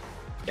got.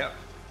 Yep.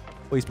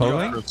 Oh, he's You got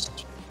pulling.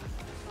 first.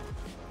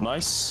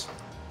 Nice.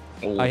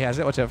 Oh, Oh, he has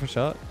it. Watch out for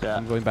shot. Yeah.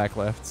 I'm going back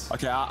left.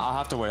 Okay, I'll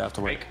have to wait. I have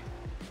to wait. fake.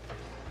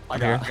 I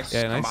Here. got. Nice.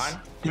 Yeah, I'm nice. behind.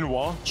 In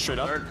wall, straight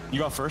up. Third. You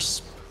got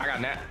first. I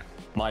got net.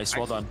 Nice.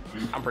 Well done.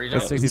 I'm pretty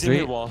That's good. he's in 63.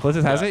 mid wall.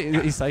 Blizzard has Yeah.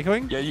 it. He's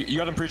psychoing. Yeah, you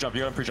got him pre-jump.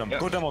 You got him pre-jump. Yeah.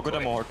 Go demo.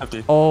 Or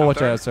 50. Oh, I'm watch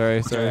third. out.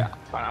 Sorry. Sorry. Okay.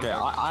 Fine, I'm Okay.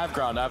 third. I have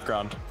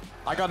ground.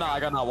 I got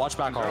now. Watch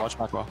back wall. Watch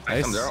back wall.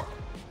 Nice. I'm zero.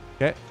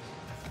 Okay.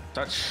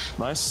 Touch.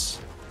 Nice.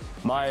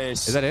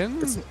 Nice. Is that in?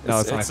 No, it's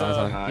not. It's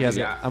not. He has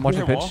it. yeah. I'm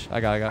watching Hit wall. pitch.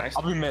 I got. Nice.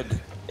 I'll be mid.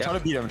 Yeah. Try to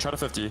beat him. Try to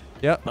 50.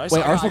 Yep. Nice.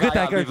 Wait, I Arsenal get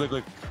that got- guy.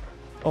 Look.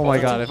 Oh my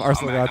god, if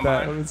Arsenal I'm got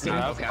that, behind. that would be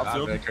Yeah. Okay, Upfield. that's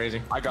really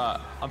crazy.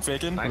 I'm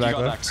faking. Nice. You Back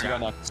got left. next. You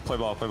got next. Play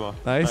ball.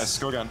 Nice.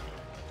 Go again.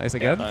 Nice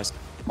again. Nice.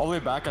 All the way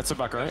back. That's it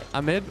back, right?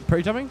 I'm mid.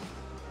 Prairie jumping.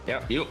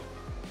 Yep, you.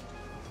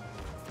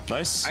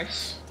 Nice.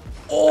 Nice.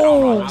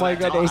 Oh my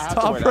god, ace I have to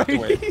top wait, I have to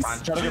wait. raise.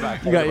 Try to get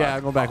back. You got, yeah,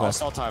 I'm going back I'll left.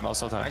 sell time. I'll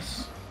sell time.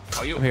 Nice.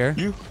 Oh, you. I'm here.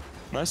 You.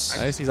 Nice.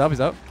 Nice, he's up, he's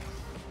up.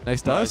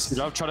 Nice Nice. dust. Good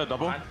job. Try to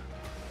double. Fine.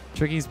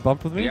 Tricky's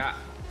bumped with me. Yeah.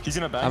 He's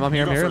gonna bang. I'm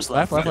here, You I'm go here. first,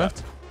 Left, left, Yeah.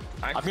 left.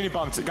 Nice. I'm getting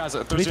bumped. Guys,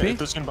 Me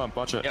there's gonna bump.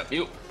 Watch it. Yep,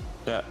 you.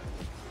 Yeah.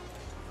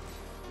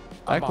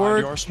 I'm behind Backward.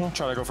 you, Arsenal.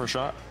 Try to go for a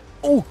shot.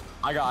 Oh!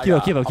 I got. Kill,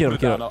 I'll kill, put kill, it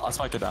kill. down. I'll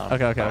spike it down.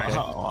 Okay, okay, okay.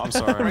 Oh, I'm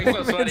sorry. He's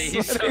so sweaty.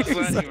 He's so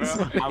sweaty,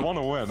 bro. I want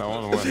to win. I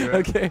want to win.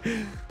 Okay.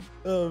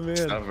 Oh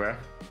man. Over.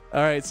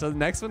 All right, so the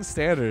next one's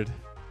standard.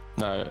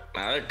 No.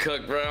 Nah, they're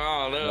cooked, bro.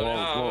 I don't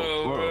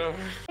know.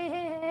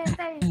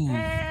 Whoa,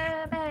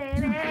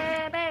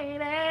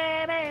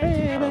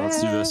 Alright,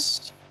 let's do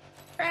this.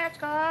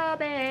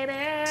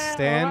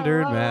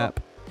 Standard map.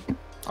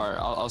 All right,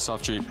 I'll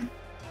soft cheat. All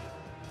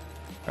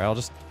right, I'll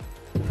just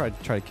try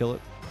to kill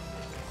it.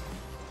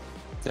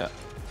 Yeah.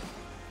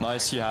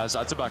 Nice. He has.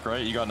 That's it back,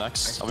 right? You got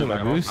next. I'll be Still back.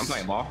 got boost. I'm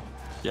playing ball.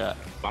 Yeah.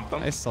 Bump them.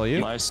 Nice, all you.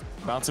 Nice.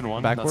 Bouncing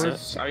one. Backwards.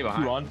 That's it. I'll be Two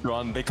behind. on. Two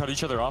on. They cut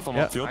each other off on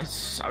Yeah. one field.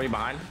 Nice. I'll be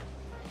behind.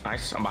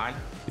 Nice. I'm behind.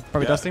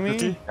 Probably Yeah, dusting me.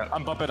 50.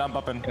 I'm bumping. I'm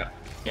bumping. Yeah.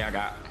 Yeah, I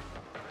got.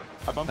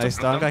 I bumped Nice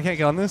him. dunk. I can't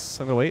get on this.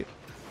 I'm gonna wait.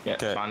 Yeah,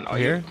 Okay. fine. Oh, I'm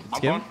here. you. Let's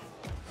Bump get one. him.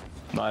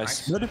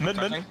 Nice. Nice. Mid.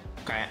 Touching.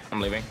 Okay,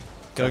 I'm leaving.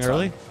 Going That's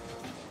early.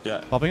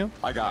 Yeah. Popping him.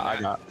 I got.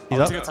 He's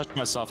I'll up. take a touch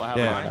myself. I have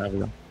Yeah. it. I have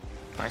it.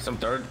 Nice. I'm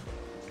third.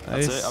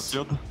 That's Nice. it.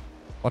 Upfield.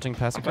 Watching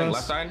pass I'm playing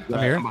across. left side.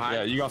 I'm here. I'm behind.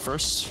 Yeah, you got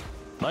first.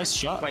 Nice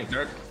shot. Playing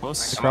third.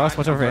 Close. Across.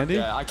 Watch out for Andy.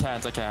 Yeah, I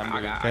can't. I got.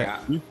 Okay. I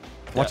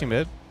got. Watching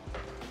mid.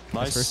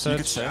 Nice. first You touch.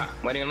 could stay. Yeah.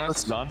 Waiting on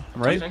That's us. done.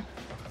 I'm right. Touching.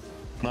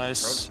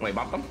 Nice. Wait,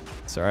 bump him.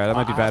 It's alright. That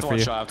might be I have bad to for watch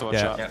you. shot, I have to watch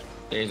shot. Yeah.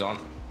 He's on.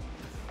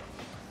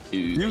 You.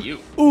 You.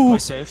 Ooh.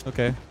 Nice save.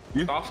 Okay.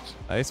 Soft.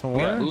 Nice. One We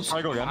got more. boost. Try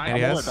to go again. Behind. And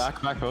he I'm has- going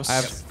back post. I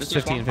have This is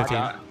 15. one. 15.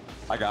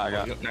 I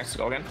got. Nice.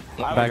 Go again.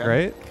 Back Okay.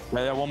 right.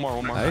 Yeah, one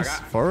more. Nice.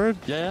 got- Forward.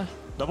 Yeah.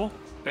 Double.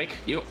 Fake.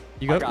 You.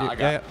 You go. I got-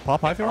 Yeah, yeah.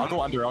 Pop high if you I'll want.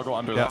 go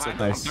under. Yeah, That's it.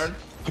 nice. I'm third.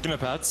 Picking up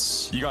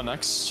pets. You got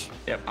next.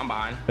 Yep. I'm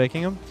behind.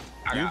 Faking him.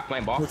 I got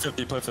playing ball. Play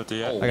 50. Play 50.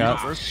 Yeah. Oh, I got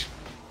it. gosh.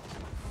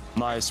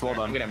 Nice. Well I'm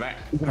done. getting back.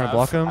 Trying to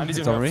block him. And he's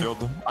It's in over me.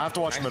 field. I have to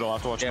watch middle. I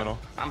have to watch Yeah. middle.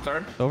 I'm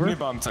third. It's I'm over. gonna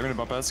bump. I'm gonna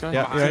bump this guy.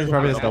 Yeah, yeah. He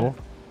probably has double.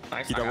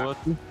 Nice. He I double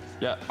got it.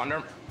 Yeah.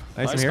 under.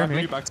 Nice. I'm here. I'm Back to you.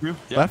 here. Back to you.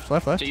 Yeah. Left.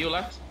 Left. Left. To you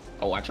left.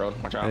 Oh, I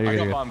trolled. Watch out. There you I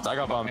go. got bumped. I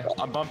got bumped.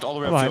 I'm bumped all the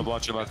way Come on. upfield.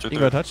 Watch your left. You can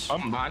go touch.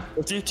 I'm behind.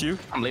 50 to you.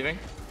 I'm leaving.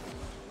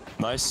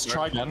 Nice.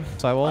 Try again.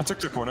 Sidewall. I took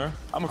the corner.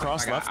 I'm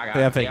across left. I got.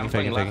 Yeah, faking, I'm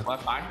faking, playing faking.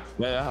 left. Left.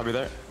 Yeah, I'll be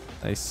there.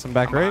 Nice. I'm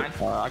back I'm right.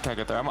 behind. I can't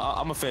get there. I'm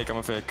a fake.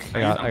 I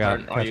got. I'm I got.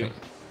 third. Are you? Catching.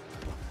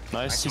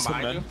 Nice. He's I'm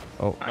coming behind in. you.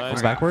 Oh, Nice.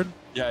 I'm backward.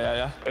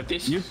 Yeah.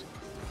 50s. You.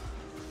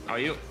 Are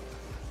you?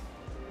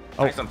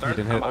 Oh, Nice, I'm he third.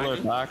 didn't I'm hit. All the way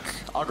behind back.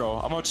 I'll go.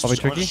 I'm gonna just, I'll be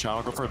I'm gonna tricky. just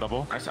I'll go for a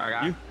double. Nice. I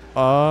got. You.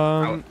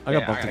 I got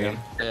Yeah, bumped I again.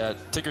 Yeah,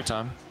 take your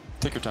time.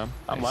 Take your time.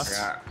 I'm I left.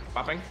 got.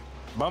 Bumping.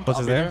 Bump. What's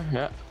I'll his be there?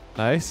 Yeah.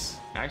 Nice.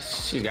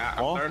 Nice. She's got.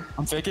 I'm Well, third.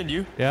 I'm faking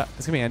you. Yeah,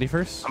 it's gonna be Andy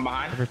first. I'm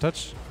behind. First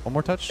touch. One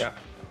more touch. Yeah.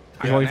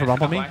 He's waiting for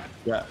bump on me.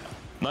 Yeah.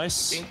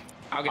 Nice.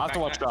 I'll I get have back to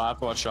watch net. shot. I have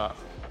to watch shot.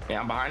 Yeah,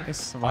 I'm behind.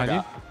 Nice. I'm I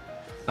behind you.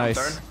 got. Nice.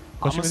 third. I'm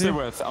Pushing gonna with stay you.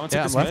 with. I'm gonna Yeah, take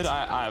I'm this left. mid.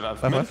 I have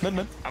Left, mid, left.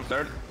 mid. I'm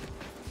third.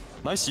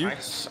 Nice. You.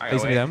 Nice. I got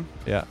Nice to be away. them.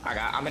 Yeah. I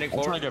got. I'm heading I'm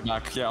trying forward. to get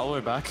back. Yeah, all the way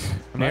back.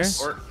 I'm here. Nice.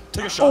 Forward.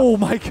 Take a shot. Oh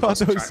my god,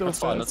 that was so That's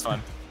fine. That's fast.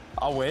 fine.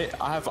 I'll wait.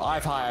 I have high.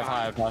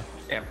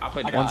 Yeah, I'll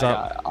play I the One's guy.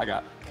 up. I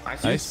got.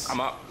 Nice. Nice.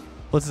 I'm up.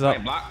 Blitz is up.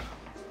 Playing block.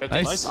 50.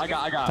 Nice. Nice. I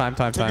got. Time.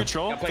 Take time.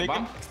 control. Yeah, play Fake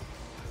bump.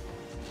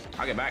 it.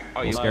 I'll get back.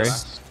 Oh, you Scary.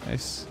 Nice.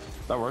 Nice.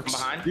 That works.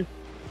 I'm behind.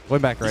 Way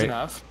back He's in right.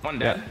 half. One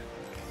dead.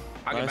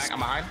 I'll get Nice. back. I'm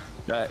behind.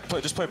 Yeah.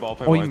 Just play ball.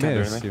 Play Oh, ball. you I can't do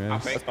missed. anything. You I'll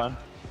missed. fake. That's fine.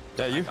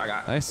 Yeah, you. I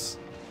got. Nice.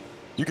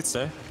 You could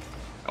stay.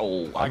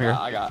 Oh, I here.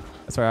 got.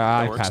 That's right.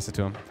 I works. passed it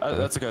to him.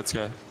 That's okay. That's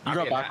okay. You I'll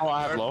got get back. that. Oh,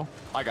 I have low.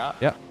 I got.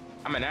 Yep.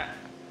 I'm in that.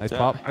 Nice Yeah.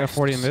 pop. I got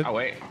 40 in mid. Oh,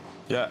 wait.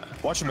 Yeah.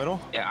 Watch the middle.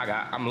 Yeah, I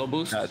got. I'm low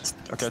boost. Yeah.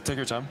 Okay. Take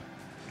your time.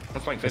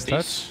 I'm playing Nice 50s.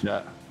 touch.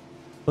 Yeah.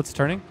 Blitz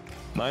turning.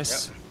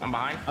 Nice. Yep. I'm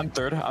behind. I'm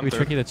third. I'm Be third.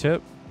 tricky to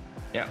chip.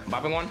 Yeah,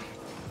 bopping one.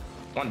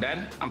 One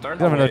dead. I'm third.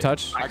 You have no wait.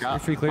 touch. I got- You're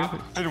free clear.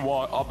 Didn't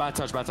wall. Oh, bad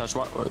touch. Bad touch.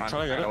 Try to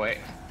get it. Wait.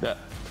 Yeah.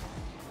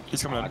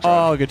 He's coming in.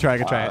 Oh, good try.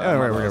 Good try. Uh, Oh, no,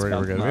 we're good. that's We're good. bad.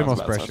 We're good. No, We have most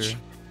that's bad pressure.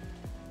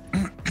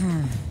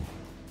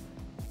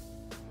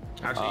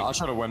 Actually, I'll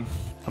try to win.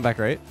 I'm back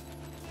right.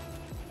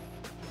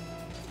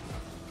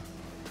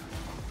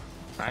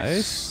 nice.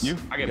 Nice. You?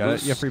 I get got it.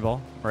 boost. You have free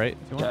ball. Right.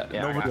 If you Yeah. want. Yeah,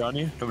 I Nobody got- on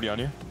you. Nobody on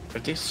you.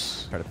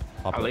 50s. Try to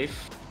pop I'll it.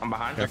 leave. I'm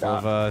behind. Careful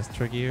of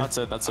tricky here. That's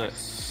it. That's it.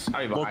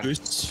 I'll be Low behind.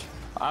 boosts.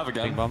 I have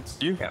again. Big bumps.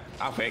 You? Yeah,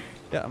 I'll fake.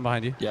 Yeah, I'm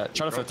behind you. Yeah.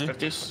 Try to 50.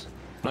 50s.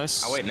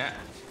 Nice. I'll wait net.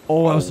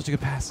 Oh, that was such a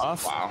good pass.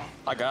 Off. Wow.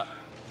 I got. Time.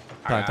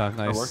 got- Time.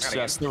 That Nice. works. Gotta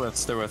Yeah. get- Stay with.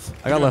 Stay with.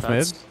 I got Good left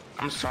defense. mid.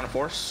 I'm just trying to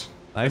force.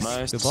 Nice.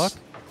 Nice. Good block.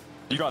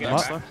 You got Get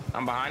next back. left.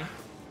 I'm behind.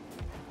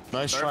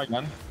 Nice. Third. Try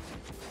again.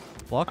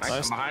 Blocks. Nice.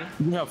 Nice. I'm behind.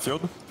 You have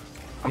field.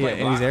 I'm Yeah, playing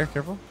and he's block. there.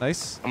 Careful.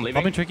 Nice. I'm leaving.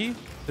 Bumping tricky.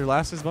 Their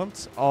last is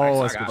bumped. Oh, Nice,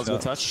 I that's got good it. That's a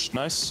good stuff. touch.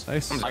 Nice.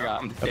 Nice. I'm, I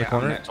got- I'm, the yeah,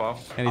 corner. I'm net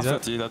 12. And he's I'm up.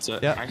 50. That's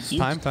it. Yeah. Nice.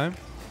 Time. Time.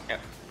 Yeah.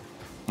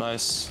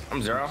 Nice.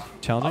 I'm 0. I'll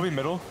Challenging. be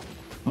middle.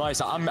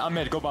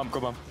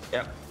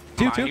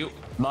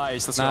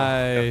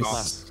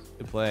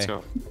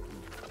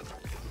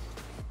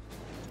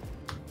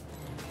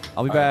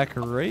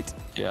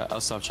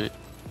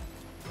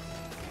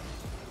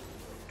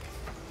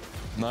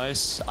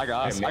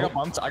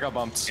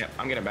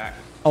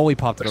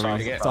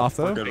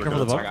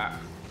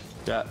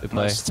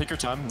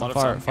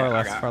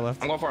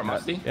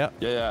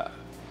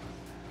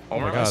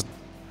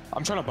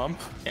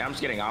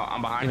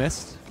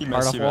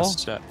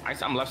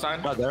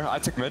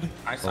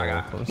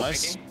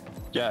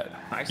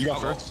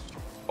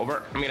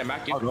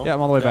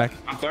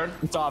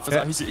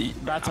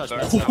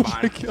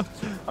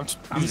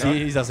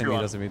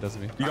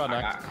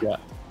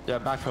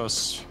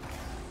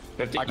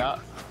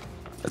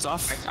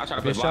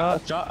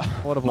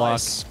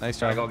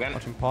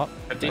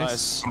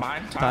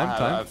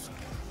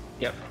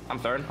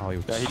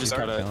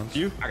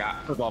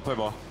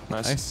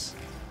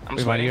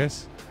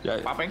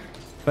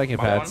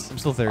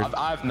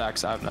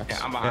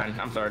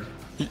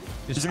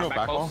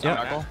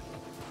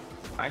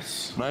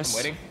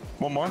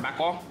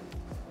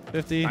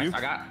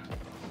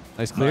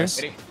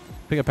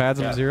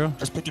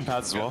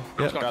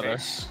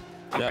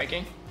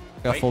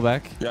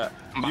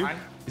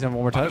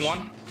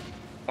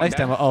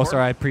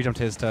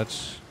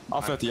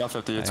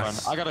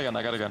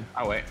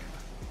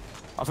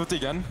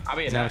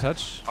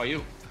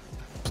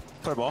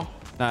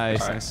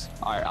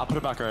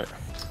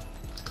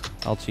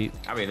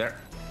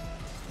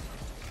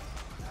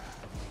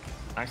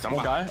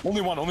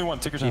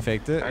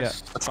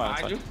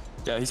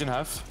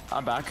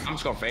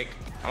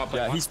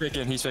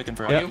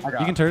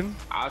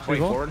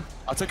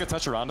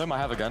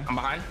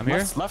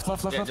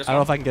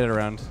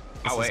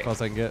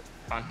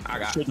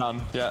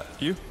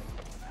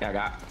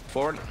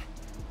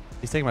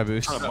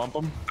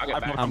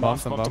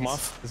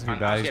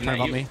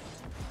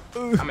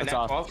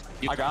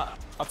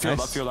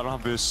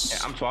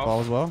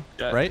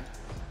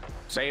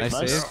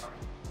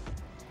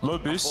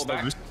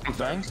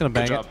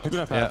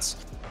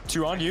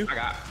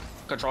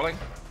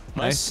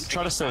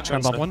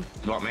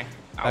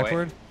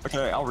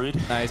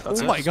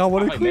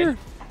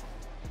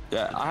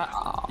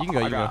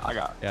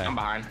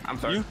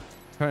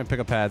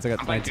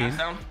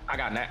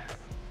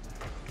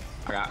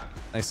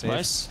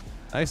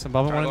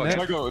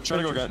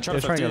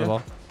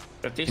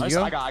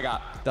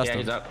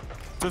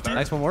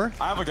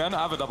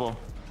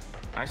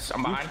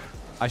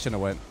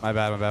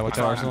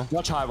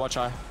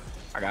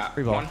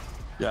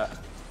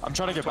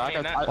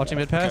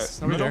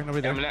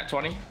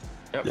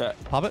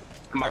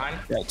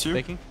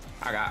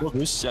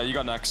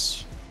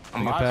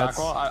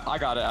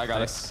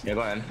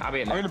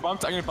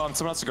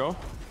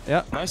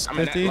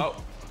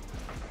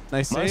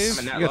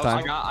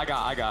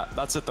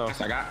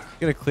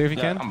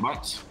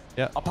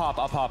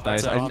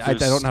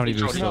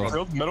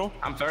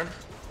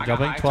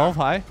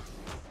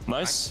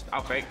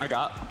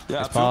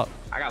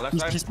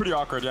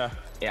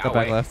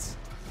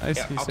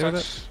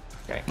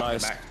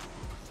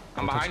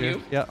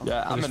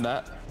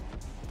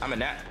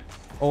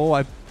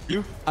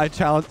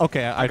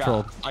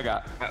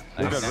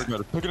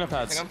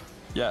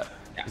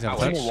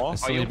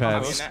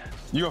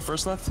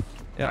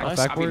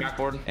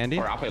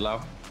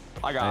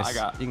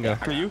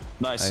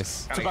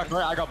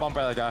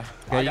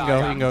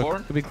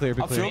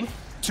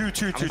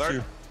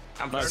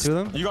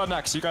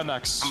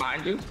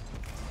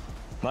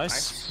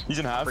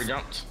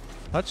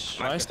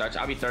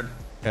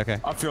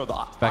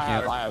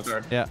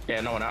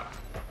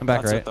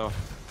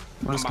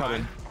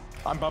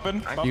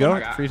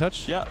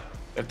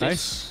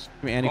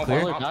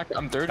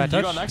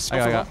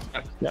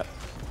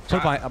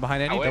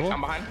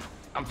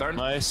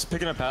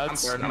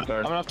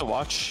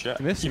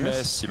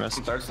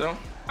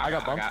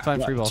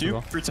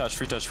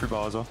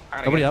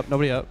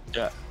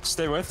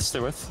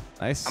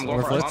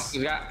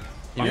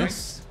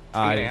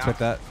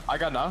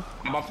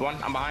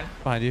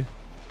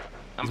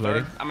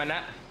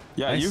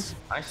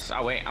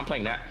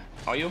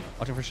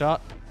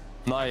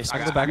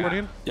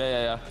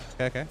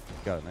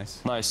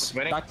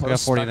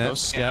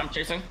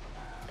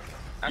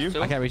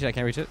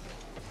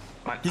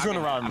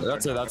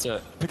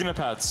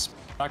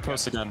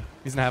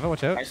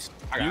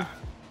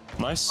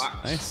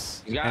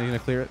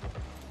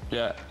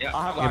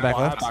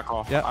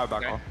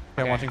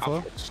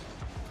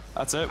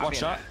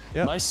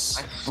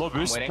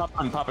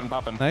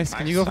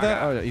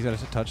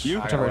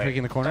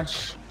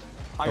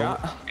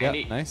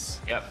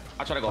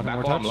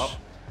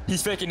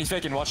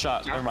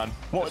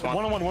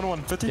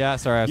 21, 50. Yeah,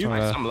 sorry, I just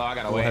wanted to I'm low. I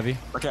gotta go wait. heavy.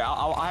 Okay,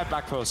 I have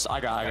back post. I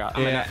got.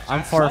 Yeah,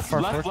 I'm far, Left,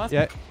 far, left, far. left.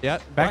 Yeah, yeah.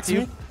 Back to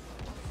you.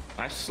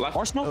 Nice. Left.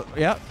 Arsenal.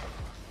 Yeah.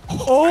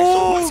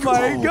 Oh Let's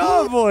my go.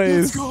 god,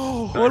 boys! Let's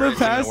go. What a Alright,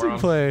 passing world.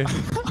 play!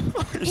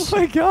 Oh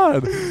my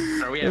god!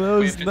 Bro, we That have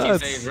was 15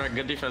 nuts. saves, right?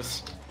 Good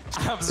defense.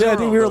 I have Yeah, zero.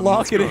 dude, we were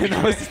Let's locking go. in.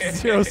 I was at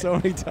 0 so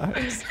many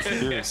times.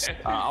 Yes.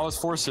 I was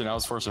forcing. I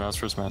was first,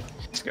 man.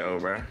 Let's go,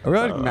 bro. Are we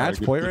like match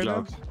Good- point good right now?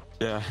 job.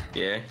 Yeah.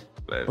 Yeah.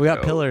 Let's We got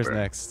go, pillars bro.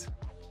 next.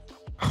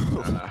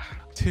 Uh,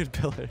 Dude,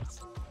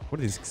 pillars. What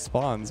are these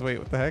spawns? Wait,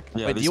 what the heck?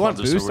 Yeah, Wait, do these you want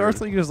spawns are so boost, weird.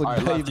 Arsenal? You just look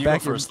Alright, Leth, you go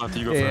back your- first, Leth,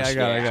 you go Yeah, first. I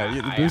got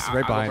it. The boost is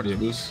right behind you.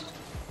 Boost.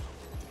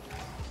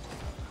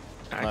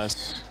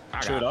 Nice.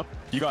 I Straight got up.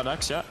 You got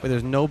next, yeah? Wait,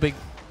 there's no big.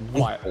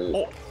 Why?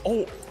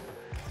 Oh.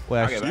 Wait,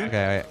 I'll actually, get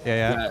okay,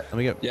 yeah. Let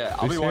me get. Yeah,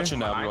 I'll be boost here. watching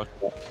now.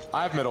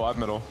 I have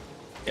middle.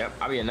 Yep,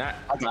 I'll be in that.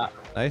 I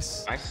got.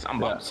 Nice. Nice. I'm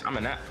bumped. I'm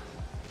in that.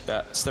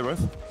 Yeah, stay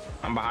with.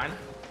 I'm behind.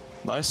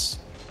 Nice.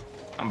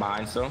 I'm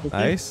behind still.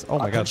 Nice. Oh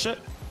my god. Shit.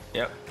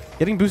 Yep.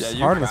 Getting boosts Yeah, is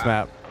you hard on got this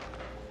map.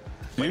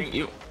 Waiting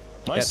you.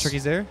 Yeah, Nice.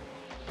 Tricky's there.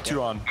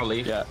 Two on. I'll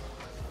leave. Yeah.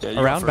 Yeah, you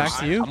Around, go back first.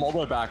 to you. I'm all the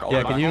way back. all the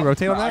Yeah, way can back. you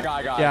rotate on I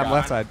that? got Yeah, it. I'm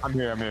left side. I'm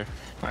here.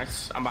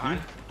 Nice. I'm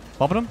behind.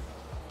 Bumping him.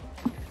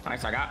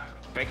 Nice. I got.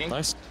 Faking.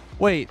 Nice.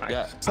 Wait, Nice. Yeah.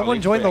 I'll someone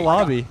leave. joined the Wait, I got-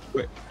 lobby.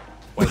 Wait,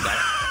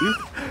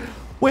 that.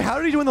 Wait, how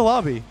did he join the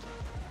lobby?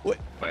 Wait.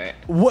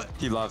 What?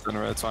 He loves it.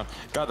 It's fine.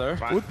 Got there.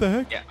 Fine. What the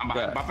heck? Yeah, I'm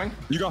behind. Yeah. Bumping.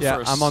 You got Yeah,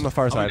 first. I'm on the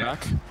far side.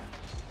 Back.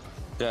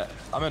 Yeah,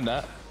 I'm in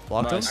net.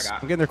 Blocked him. Nice.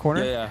 I'm getting their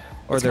corner. Yeah.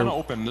 Or It's they're. kind of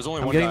open. There's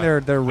only I'm one getting guy.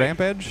 their ramp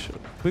edge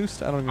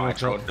boost. I don't even know I what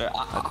to call it. trolled.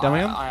 Yeah, Dummy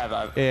him? I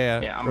have.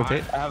 Yeah, Yeah, I'm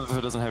rotate. I have if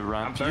it doesn't have I'm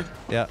ramp. third.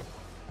 Yeah.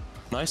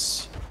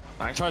 Nice.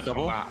 Nice. Try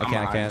double. I'm I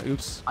can't. behind.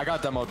 Oops. I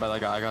got demoed by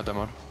that guy.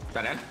 Is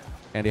that in?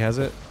 Andy has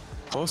it.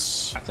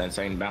 Close. That's an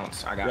insane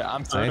bounce. I got. Yeah,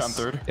 I'm third. Nice. I'm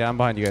third. Yeah, I'm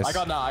behind you guys. I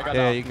got now.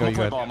 Yeah, you can go. I'm You gonna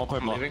play go. ball. I'm gonna play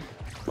I'm ball. leaving.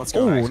 Let's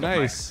go. Oh, Nice,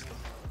 nice.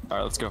 All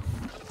right, let's go.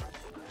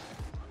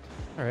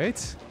 All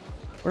right.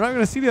 We're not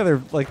gonna see the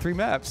other like 3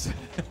 maps.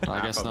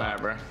 I guess feel not.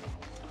 bad, bro.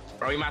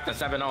 Bro, you might have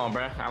to 7-0,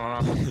 bro.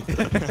 I don't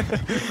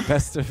know.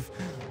 best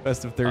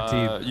of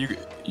 13. You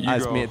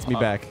It's go. me. It's me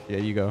back. Yeah,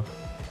 you go.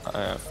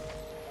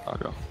 I'll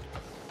go.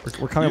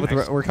 We're coming up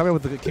Nice.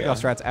 with the kickoff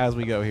strats as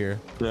we go here.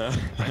 Yeah.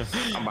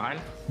 I'm behind.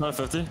 Not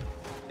 50.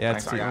 Yeah,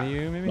 Nice, it's I got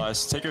you maybe.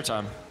 Nice. Take your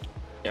time.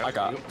 Yeah, I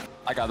got. you.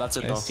 That's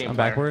it Nice. Team I'm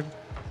player. backward.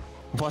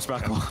 though. Watch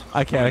back.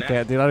 I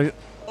can't, dude.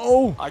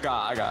 Oh! I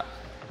got.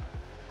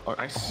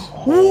 Nice.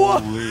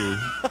 What?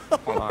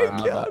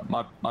 Holy.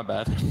 My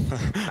bad.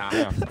 Nah.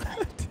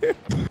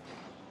 Damn.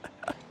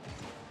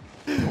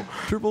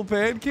 Triple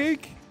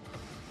pancake?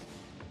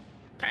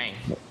 Dang.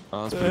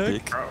 Oh, that's pretty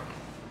big.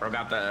 Bro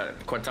got the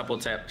quintuple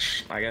tip,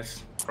 I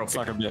guess. Bro, It's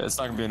not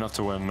gonna be enough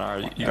to win. All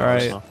right. You All go right.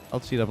 first now. I'll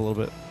cheat up a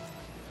little bit.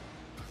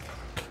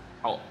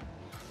 Oh.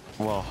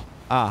 Well,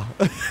 Ah.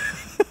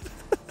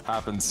 Nah,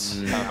 happens.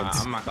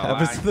 I'm not gonna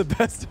Happens lie. to the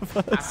best of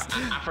us.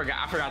 I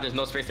forgot there's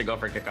no space to go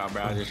for kickoff,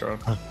 bro. I just wrote.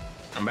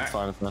 I'm back.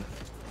 Fine, it's fine.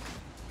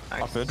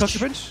 Nice. Up in. Cluster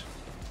pinch?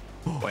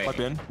 Wait. Up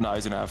in. No,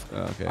 he's gonna have.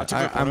 Okay. I took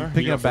the corner. I'm You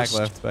picking go up back first.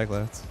 left. Back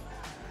left.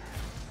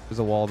 There's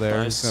a wall there.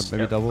 Nice. Just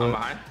gonna maybe Yep, double I'm it.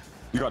 behind.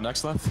 You got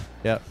next left?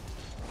 Yep.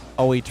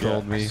 Oh, he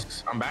trolled me.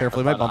 I'm back. Careful,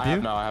 he might bump I have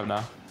you.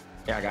 now.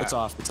 Yeah, I got It's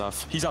it.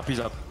 off. He's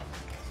up.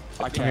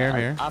 I can't. here, I'm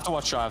here. I have to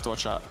watch shot.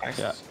 Nice.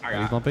 Yeah. I He's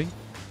got it. bumping.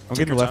 I'm Take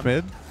getting the your left time.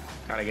 mid.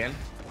 Got it again.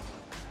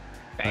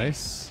 Dang.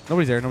 Nice.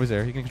 Nobody's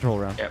there. He can control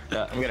around. Yep.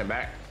 Yeah. I'm getting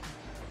back.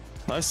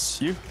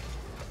 Nice. You.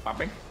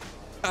 Popping.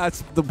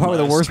 That's probably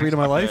the Nice. worst read of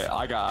my life. Okay,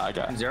 I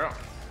got. 0.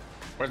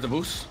 Where's the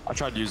boost? I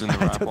tried using the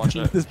ramp. Watch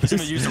it. This He's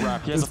gonna use the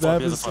ramp. He has a This flip. map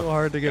He has a is so flip.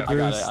 hard to get I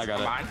got boost. it. I got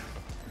I'm it. behind.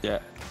 Yeah.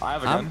 I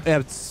have a I'm, gun. yeah,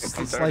 I'm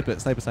snipe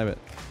third. it.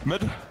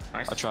 Mid.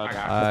 Nice. I tried. I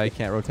got it. I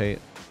can't rotate.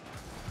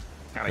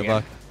 Got it Good again.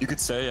 luck. You could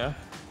stay, yeah.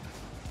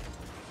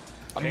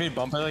 I'm gonna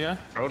bump it again.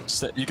 Road.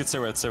 You could stay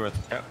with.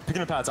 Yep. Picking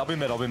the pads. I'll be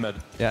mid.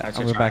 Yeah, Nice,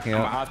 I'm nice. backing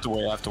I'm I up. have to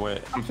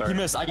wait. I'm third. He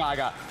missed. I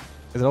got.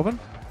 Is it open?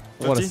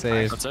 What a 50.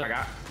 save. That's I it.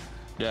 got.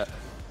 Yeah.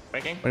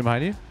 Faking. Wait,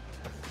 behind you?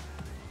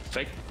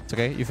 Fake. It's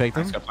okay. You faked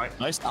him. Nice. Good play.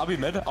 Nice. I'll be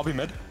mid.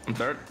 I'm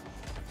third.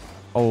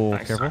 Oh,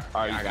 Nice. careful.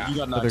 All Yeah, I right. got. You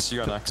got Took next. their-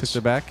 You got Took next.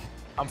 their back.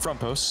 I'm front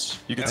post.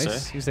 You can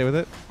Nice. stay. You stay with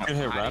it. You can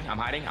hit I'm ramp.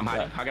 hiding. I'm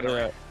hiding. I got Yeah.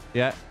 it.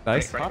 Yeah,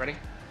 nice. Ready?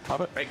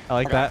 Pop it. Fake. I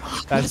like that.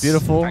 That's Yes.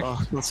 beautiful. Oh,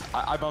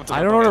 I bumped it. I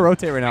don't know where to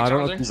rotate right now. I don't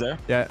know. Challenger? He's there.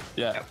 Yeah.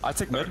 Yeah. I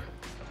take mid.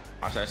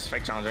 Watch this.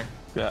 Fake challenger.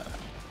 Yeah.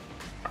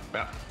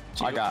 Yeah.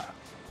 I got.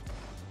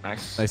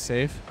 Nice. Nice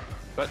save.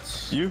 But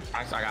You.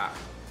 Nice. I got.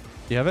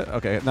 You have it?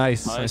 Okay,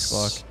 nice. Nice Nice.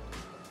 block.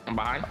 I'm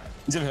behind.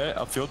 He's gonna hit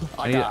upfield.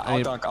 I need- I I'll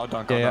need- dunk. I'll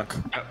dunk. Yeah, I'll yeah. dunk.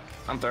 Yep.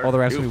 I'm third. All the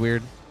rest You. will be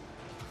weird.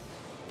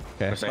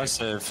 Okay. Nice. Nice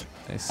save.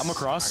 Nice. I'm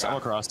across. I got I'm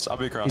across. I'll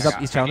be across. He's up.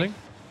 He's challenging.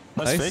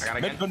 Nice Nice. fake. I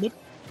got Mid. again. Mid.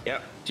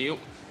 Yep. To you.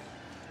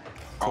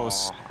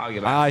 Close. Oh, I'll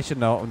get back. I should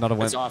know. Not a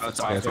win. It's off. That's It's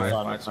off. off. It's It's fine.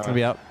 fine. It's It's gonna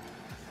be up.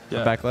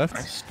 Yeah. Back left.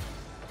 Nice.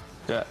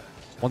 Yeah.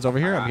 One's over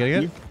here. I'm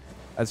getting it.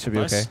 That should be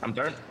Nice. okay. I'm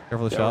third.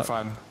 Careful the Yeah, we're shot.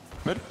 fine.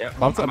 Mid. Yep.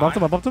 Bumped him.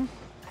 I bumped him.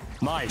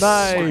 Nice.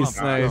 Nice.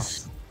 Come on,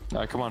 Nice.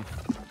 Alright, come on.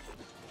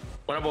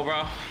 Winnable,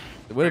 bro.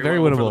 Very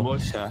for the winnable.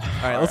 boys. Yeah.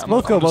 All right, let's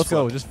both go. Both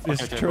go. Just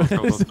Okay,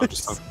 both go,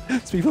 just go.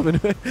 speed flip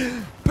into it.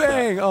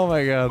 Bang! Oh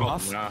my god.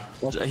 Off. Nah.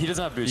 He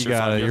doesn't have boots. You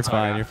got it. You're have time.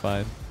 fine. You're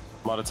fine.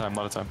 A lot of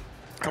time.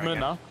 Coming in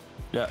now.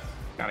 Yeah.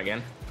 Not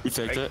again. He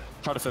faked Fake. it.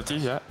 Try to 50.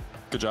 Yeah.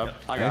 Good job.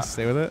 I Nice. got.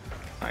 Stay with it.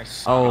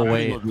 Nice. Oh I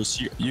wait. need more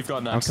boost. You've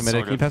got next. I'm it's committed.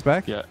 all Can you good. pass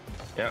back? Yeah.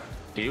 Yep.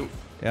 To you.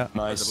 Yeah.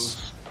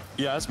 Nice.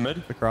 Yeah, it's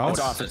mid. Across. It's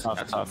off. It's off.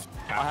 That's It's off.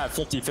 I have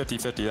 50, 50,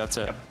 50. That's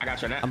it. Yep, I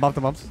got your net. I'm bump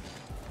the bumps.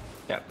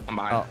 Yep, I'm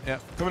behind. Oh, yeah.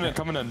 Coming in,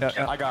 coming in. Yeah,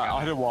 yeah. I'll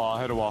hit a wall. I'll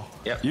hit a wall.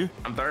 Yep. You?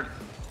 I'm third.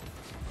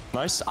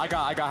 Nice. I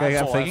got Okay, half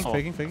yeah, full. faking, Half full.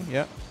 faking.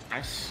 Yeah.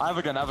 Nice. I have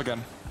again. I have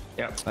again.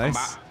 Yep.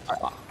 Nice.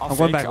 I'll I'm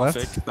going back I'll left.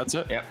 fake. That's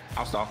it. Yep.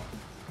 I'll stall.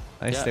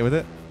 Nice. Yeah. Stay with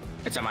it.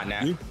 It's in my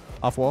net. You?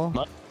 Off wall.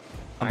 Nice.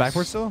 I'm Nice.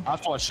 backwards still.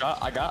 Half full shot.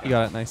 I got. You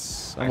got it.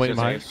 Nice. I'm Nice, waiting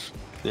good behind. saves.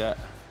 Yeah.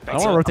 I don't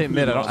want to rotate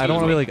mid. I don't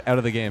want to be like out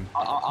of the game.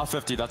 I'll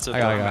 50. That's it. I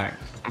got it, though. I got it.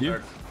 I'm You?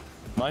 third.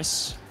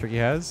 Nice. Tricky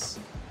has.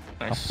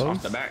 Nice. Off Off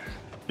the post. back.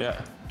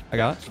 Yeah. I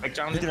got it. Big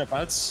challenge. Picking up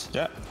pads.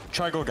 Yeah.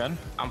 Try go again.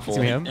 I'm full.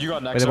 Give me him. You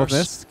got Wait, next. they both Ars.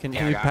 missed. Can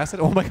Yeah, I you got pass it?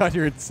 Oh my god,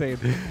 you're insane.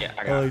 Yeah,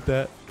 I I got like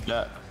that.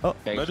 Yeah. Oh,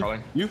 Yeah, he's Mid.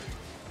 trolling. You?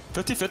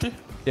 50, 50.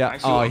 yeah.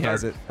 Nice, Oh, you he are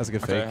has third. it. That's a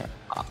good fake.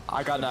 Okay.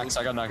 I got next.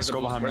 I got next.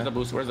 Go behind Where's me. the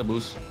boost? Where's the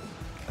boost?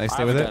 Nice. I Stay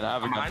have with again. it. I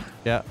have I'm again. behind.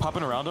 Yeah.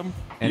 Popping around him.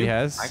 And he You?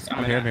 has. Nice, I'm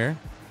I'm here. in I'm here.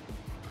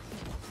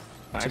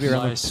 Nice. Should be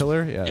around Nice. the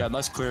pillar. Yeah. Yeah,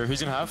 nice clear.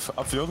 Who's gonna have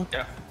upfield?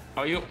 Yeah.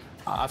 Oh, you.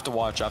 I have to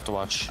watch. I have to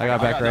watch. I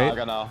got back now, right. I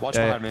got now. Watch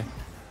Yeah, behind me.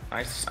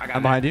 Nice. I got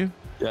I'm behind you.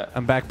 Yeah.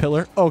 I'm back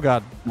pillar. Oh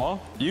god.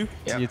 Wall. You?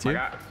 Yeah, you too. I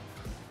got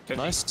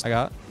 50. Nice. I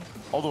got.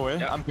 All the way.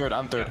 Yeah. I'm third.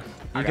 I'm third.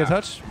 I You get a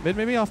got- touch mid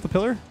maybe off the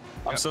pillar.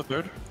 I'm still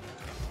third.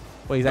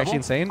 Wait, he's actually Double?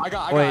 insane. I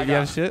got- Wait, I you got-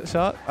 have a shit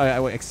shot?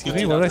 Wait, excuse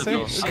me. Yeah, What did I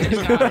that's say?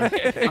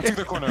 it, I took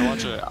the corner.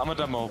 Watch it. I'm a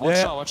demo. One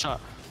Yeah. shot. One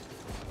shot.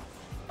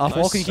 Off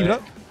wall. Can you keep it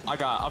up? I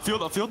got upfield.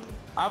 Upfield.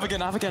 I have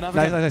again. I have again. I have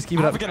Nice, again. nice, keep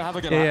it I have up. again. I have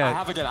again. Yeah, yeah. I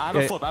have again. I have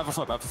Yeah. a flip. I have a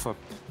flip. I have a flip.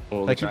 Oh,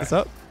 Like keep this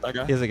up.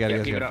 Okay. He has again. Yeah, He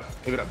has keep it again.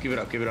 up. Keep it up. Keep it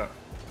up. Keep it up.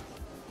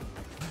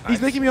 He's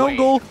Nice. making me own Wait,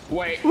 goal.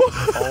 Wait.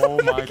 Oh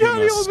my God, he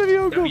almost goodness. made me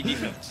own goal. W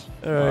defense.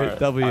 All right, Alright,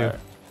 W. alright.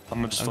 I'm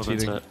gonna just I'm flip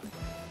into cheating. it.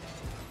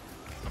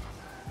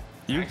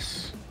 You?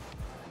 Nice.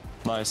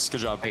 Nice.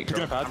 Good job. Hey, You're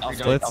gonna pad. I'm I'll free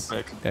fake. Blitz. I'll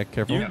fake. Yeah,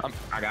 careful. You? Nice,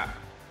 I got.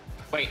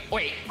 Wait.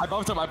 Wait. I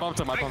bumped him. I bumped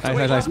him. I bumped Nice, him.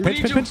 nice, nice. Wait, Pinch,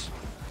 we pinch, need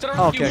pinch. Sit on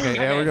Oh, you. okay, okay.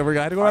 Yeah, Batman. we're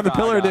gonna go around the I got-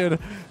 pillar, I got- dude.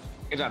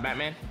 Good job,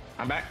 Batman.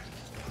 I'm back.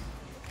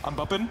 I'm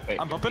bumping. Wait,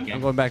 I'm bumping. yeah.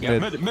 I'm going back Yeah,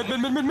 mid.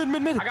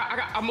 Mid. I got.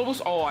 I'm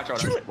almost. Oh, I tried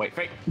to. Wait,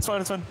 fake. It's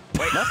fine. It's fine.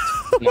 Wait. Left.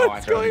 No, I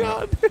What's tried going to-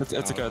 on? It's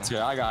okay. It's okay.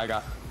 I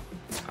got.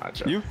 I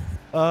tried. You?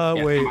 Yeah,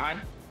 Wait.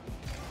 behind.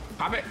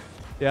 Pop it.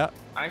 Yeah.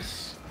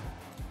 Nice.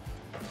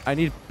 I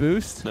need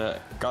boost. Yeah.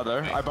 Got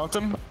there. I bumped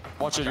him.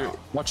 Watch it.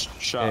 Watch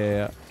shot. Yeah, yeah,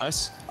 yeah.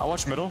 Nice. I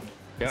watch middle.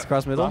 Yeah. It's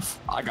cross middle. Left.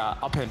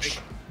 I'll pinch.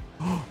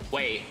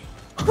 Wait.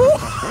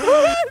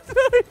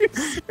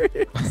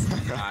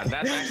 That's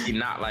actually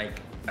not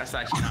like. That's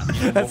actually not.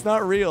 doable. That's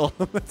not real.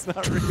 That's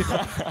not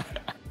real.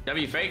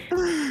 W fake.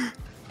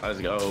 Let's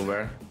go,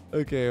 bro.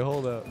 Okay,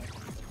 hold up.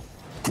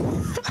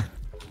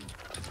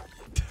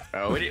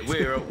 Bro,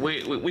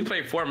 we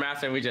played 4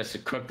 maps and we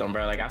just cooked them,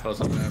 bro. Like I feel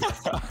so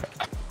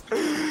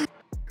bad.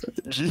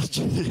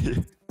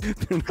 GG.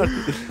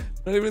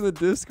 Not even in the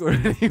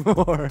Discord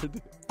anymore.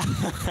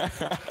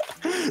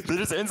 They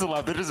just instant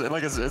left. They just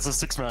like it's a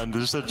 6-man. They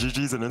just said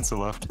GG's and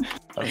instant left.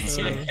 That's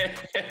insane.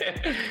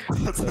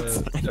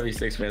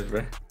 W6 minutes,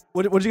 bro.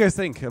 What did you guys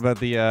think about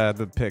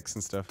the picks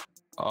and stuff?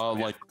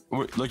 Like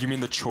you mean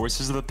the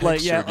choices of the picks?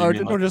 Like, yeah, do you or,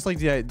 mean, or just like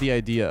the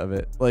idea of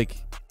it. Like,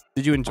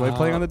 did you enjoy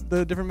playing on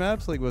the different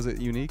maps? Like, was it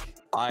unique?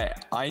 I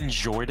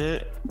enjoyed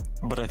it,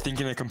 but I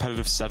think in a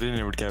competitive setting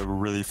it would get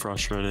really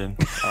frustrating.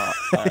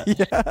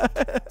 Yeah.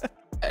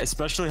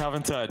 Especially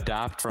having to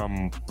adapt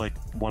from like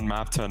one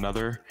map to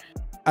another.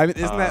 I mean,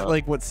 isn't that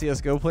like what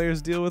CS:GO players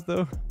deal with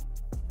though?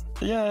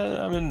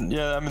 Yeah, I mean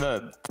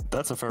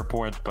that's a fair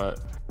point, but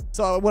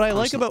So what I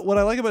like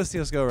about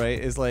CS:GO, right,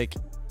 is like,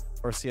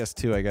 or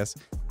CS2, I guess,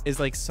 is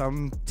like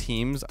some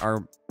teams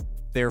are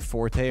their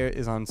forte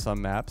is on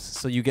some maps.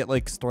 So you get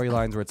like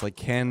storylines where it's like,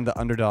 can the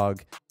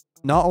underdog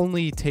not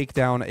only take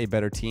down a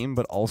better team,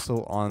 but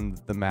also on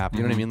the map?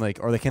 You know what I mean? Like,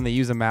 or can they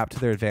use a map to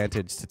their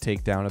advantage to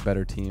take down a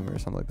better team or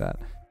something like that?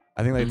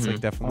 I think that's like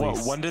definitely. well,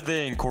 when did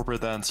they incorporate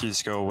that in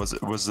CS:GO?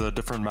 Was the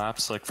different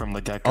maps like from the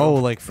get-go? Oh,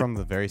 like from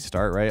the very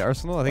start, right?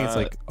 Arsenal, I think it's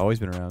like always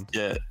been around.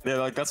 Yeah,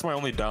 like that's my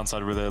only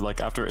downside with it. Like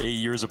after 8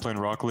 years of playing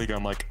Rocket League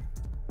on like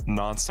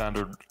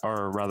non-standard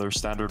or rather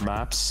standard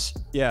maps.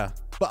 Yeah,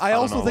 but I don't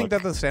also know, think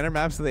like- that the standard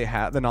maps that they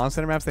have, the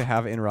non-standard maps they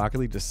have in Rocket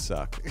League just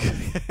suck. Do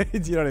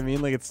you know what I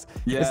mean? Like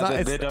Yeah, it's not,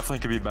 they definitely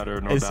could be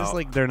better. No it's doubt. just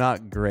like they're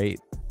not great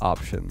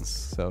options.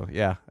 So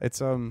yeah, it's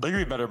They could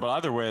be better, but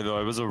either way though,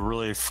 it was a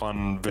really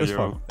fun was video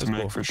fun. It to was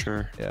make cool. for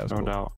sure. Yeah, it was no cool. doubt.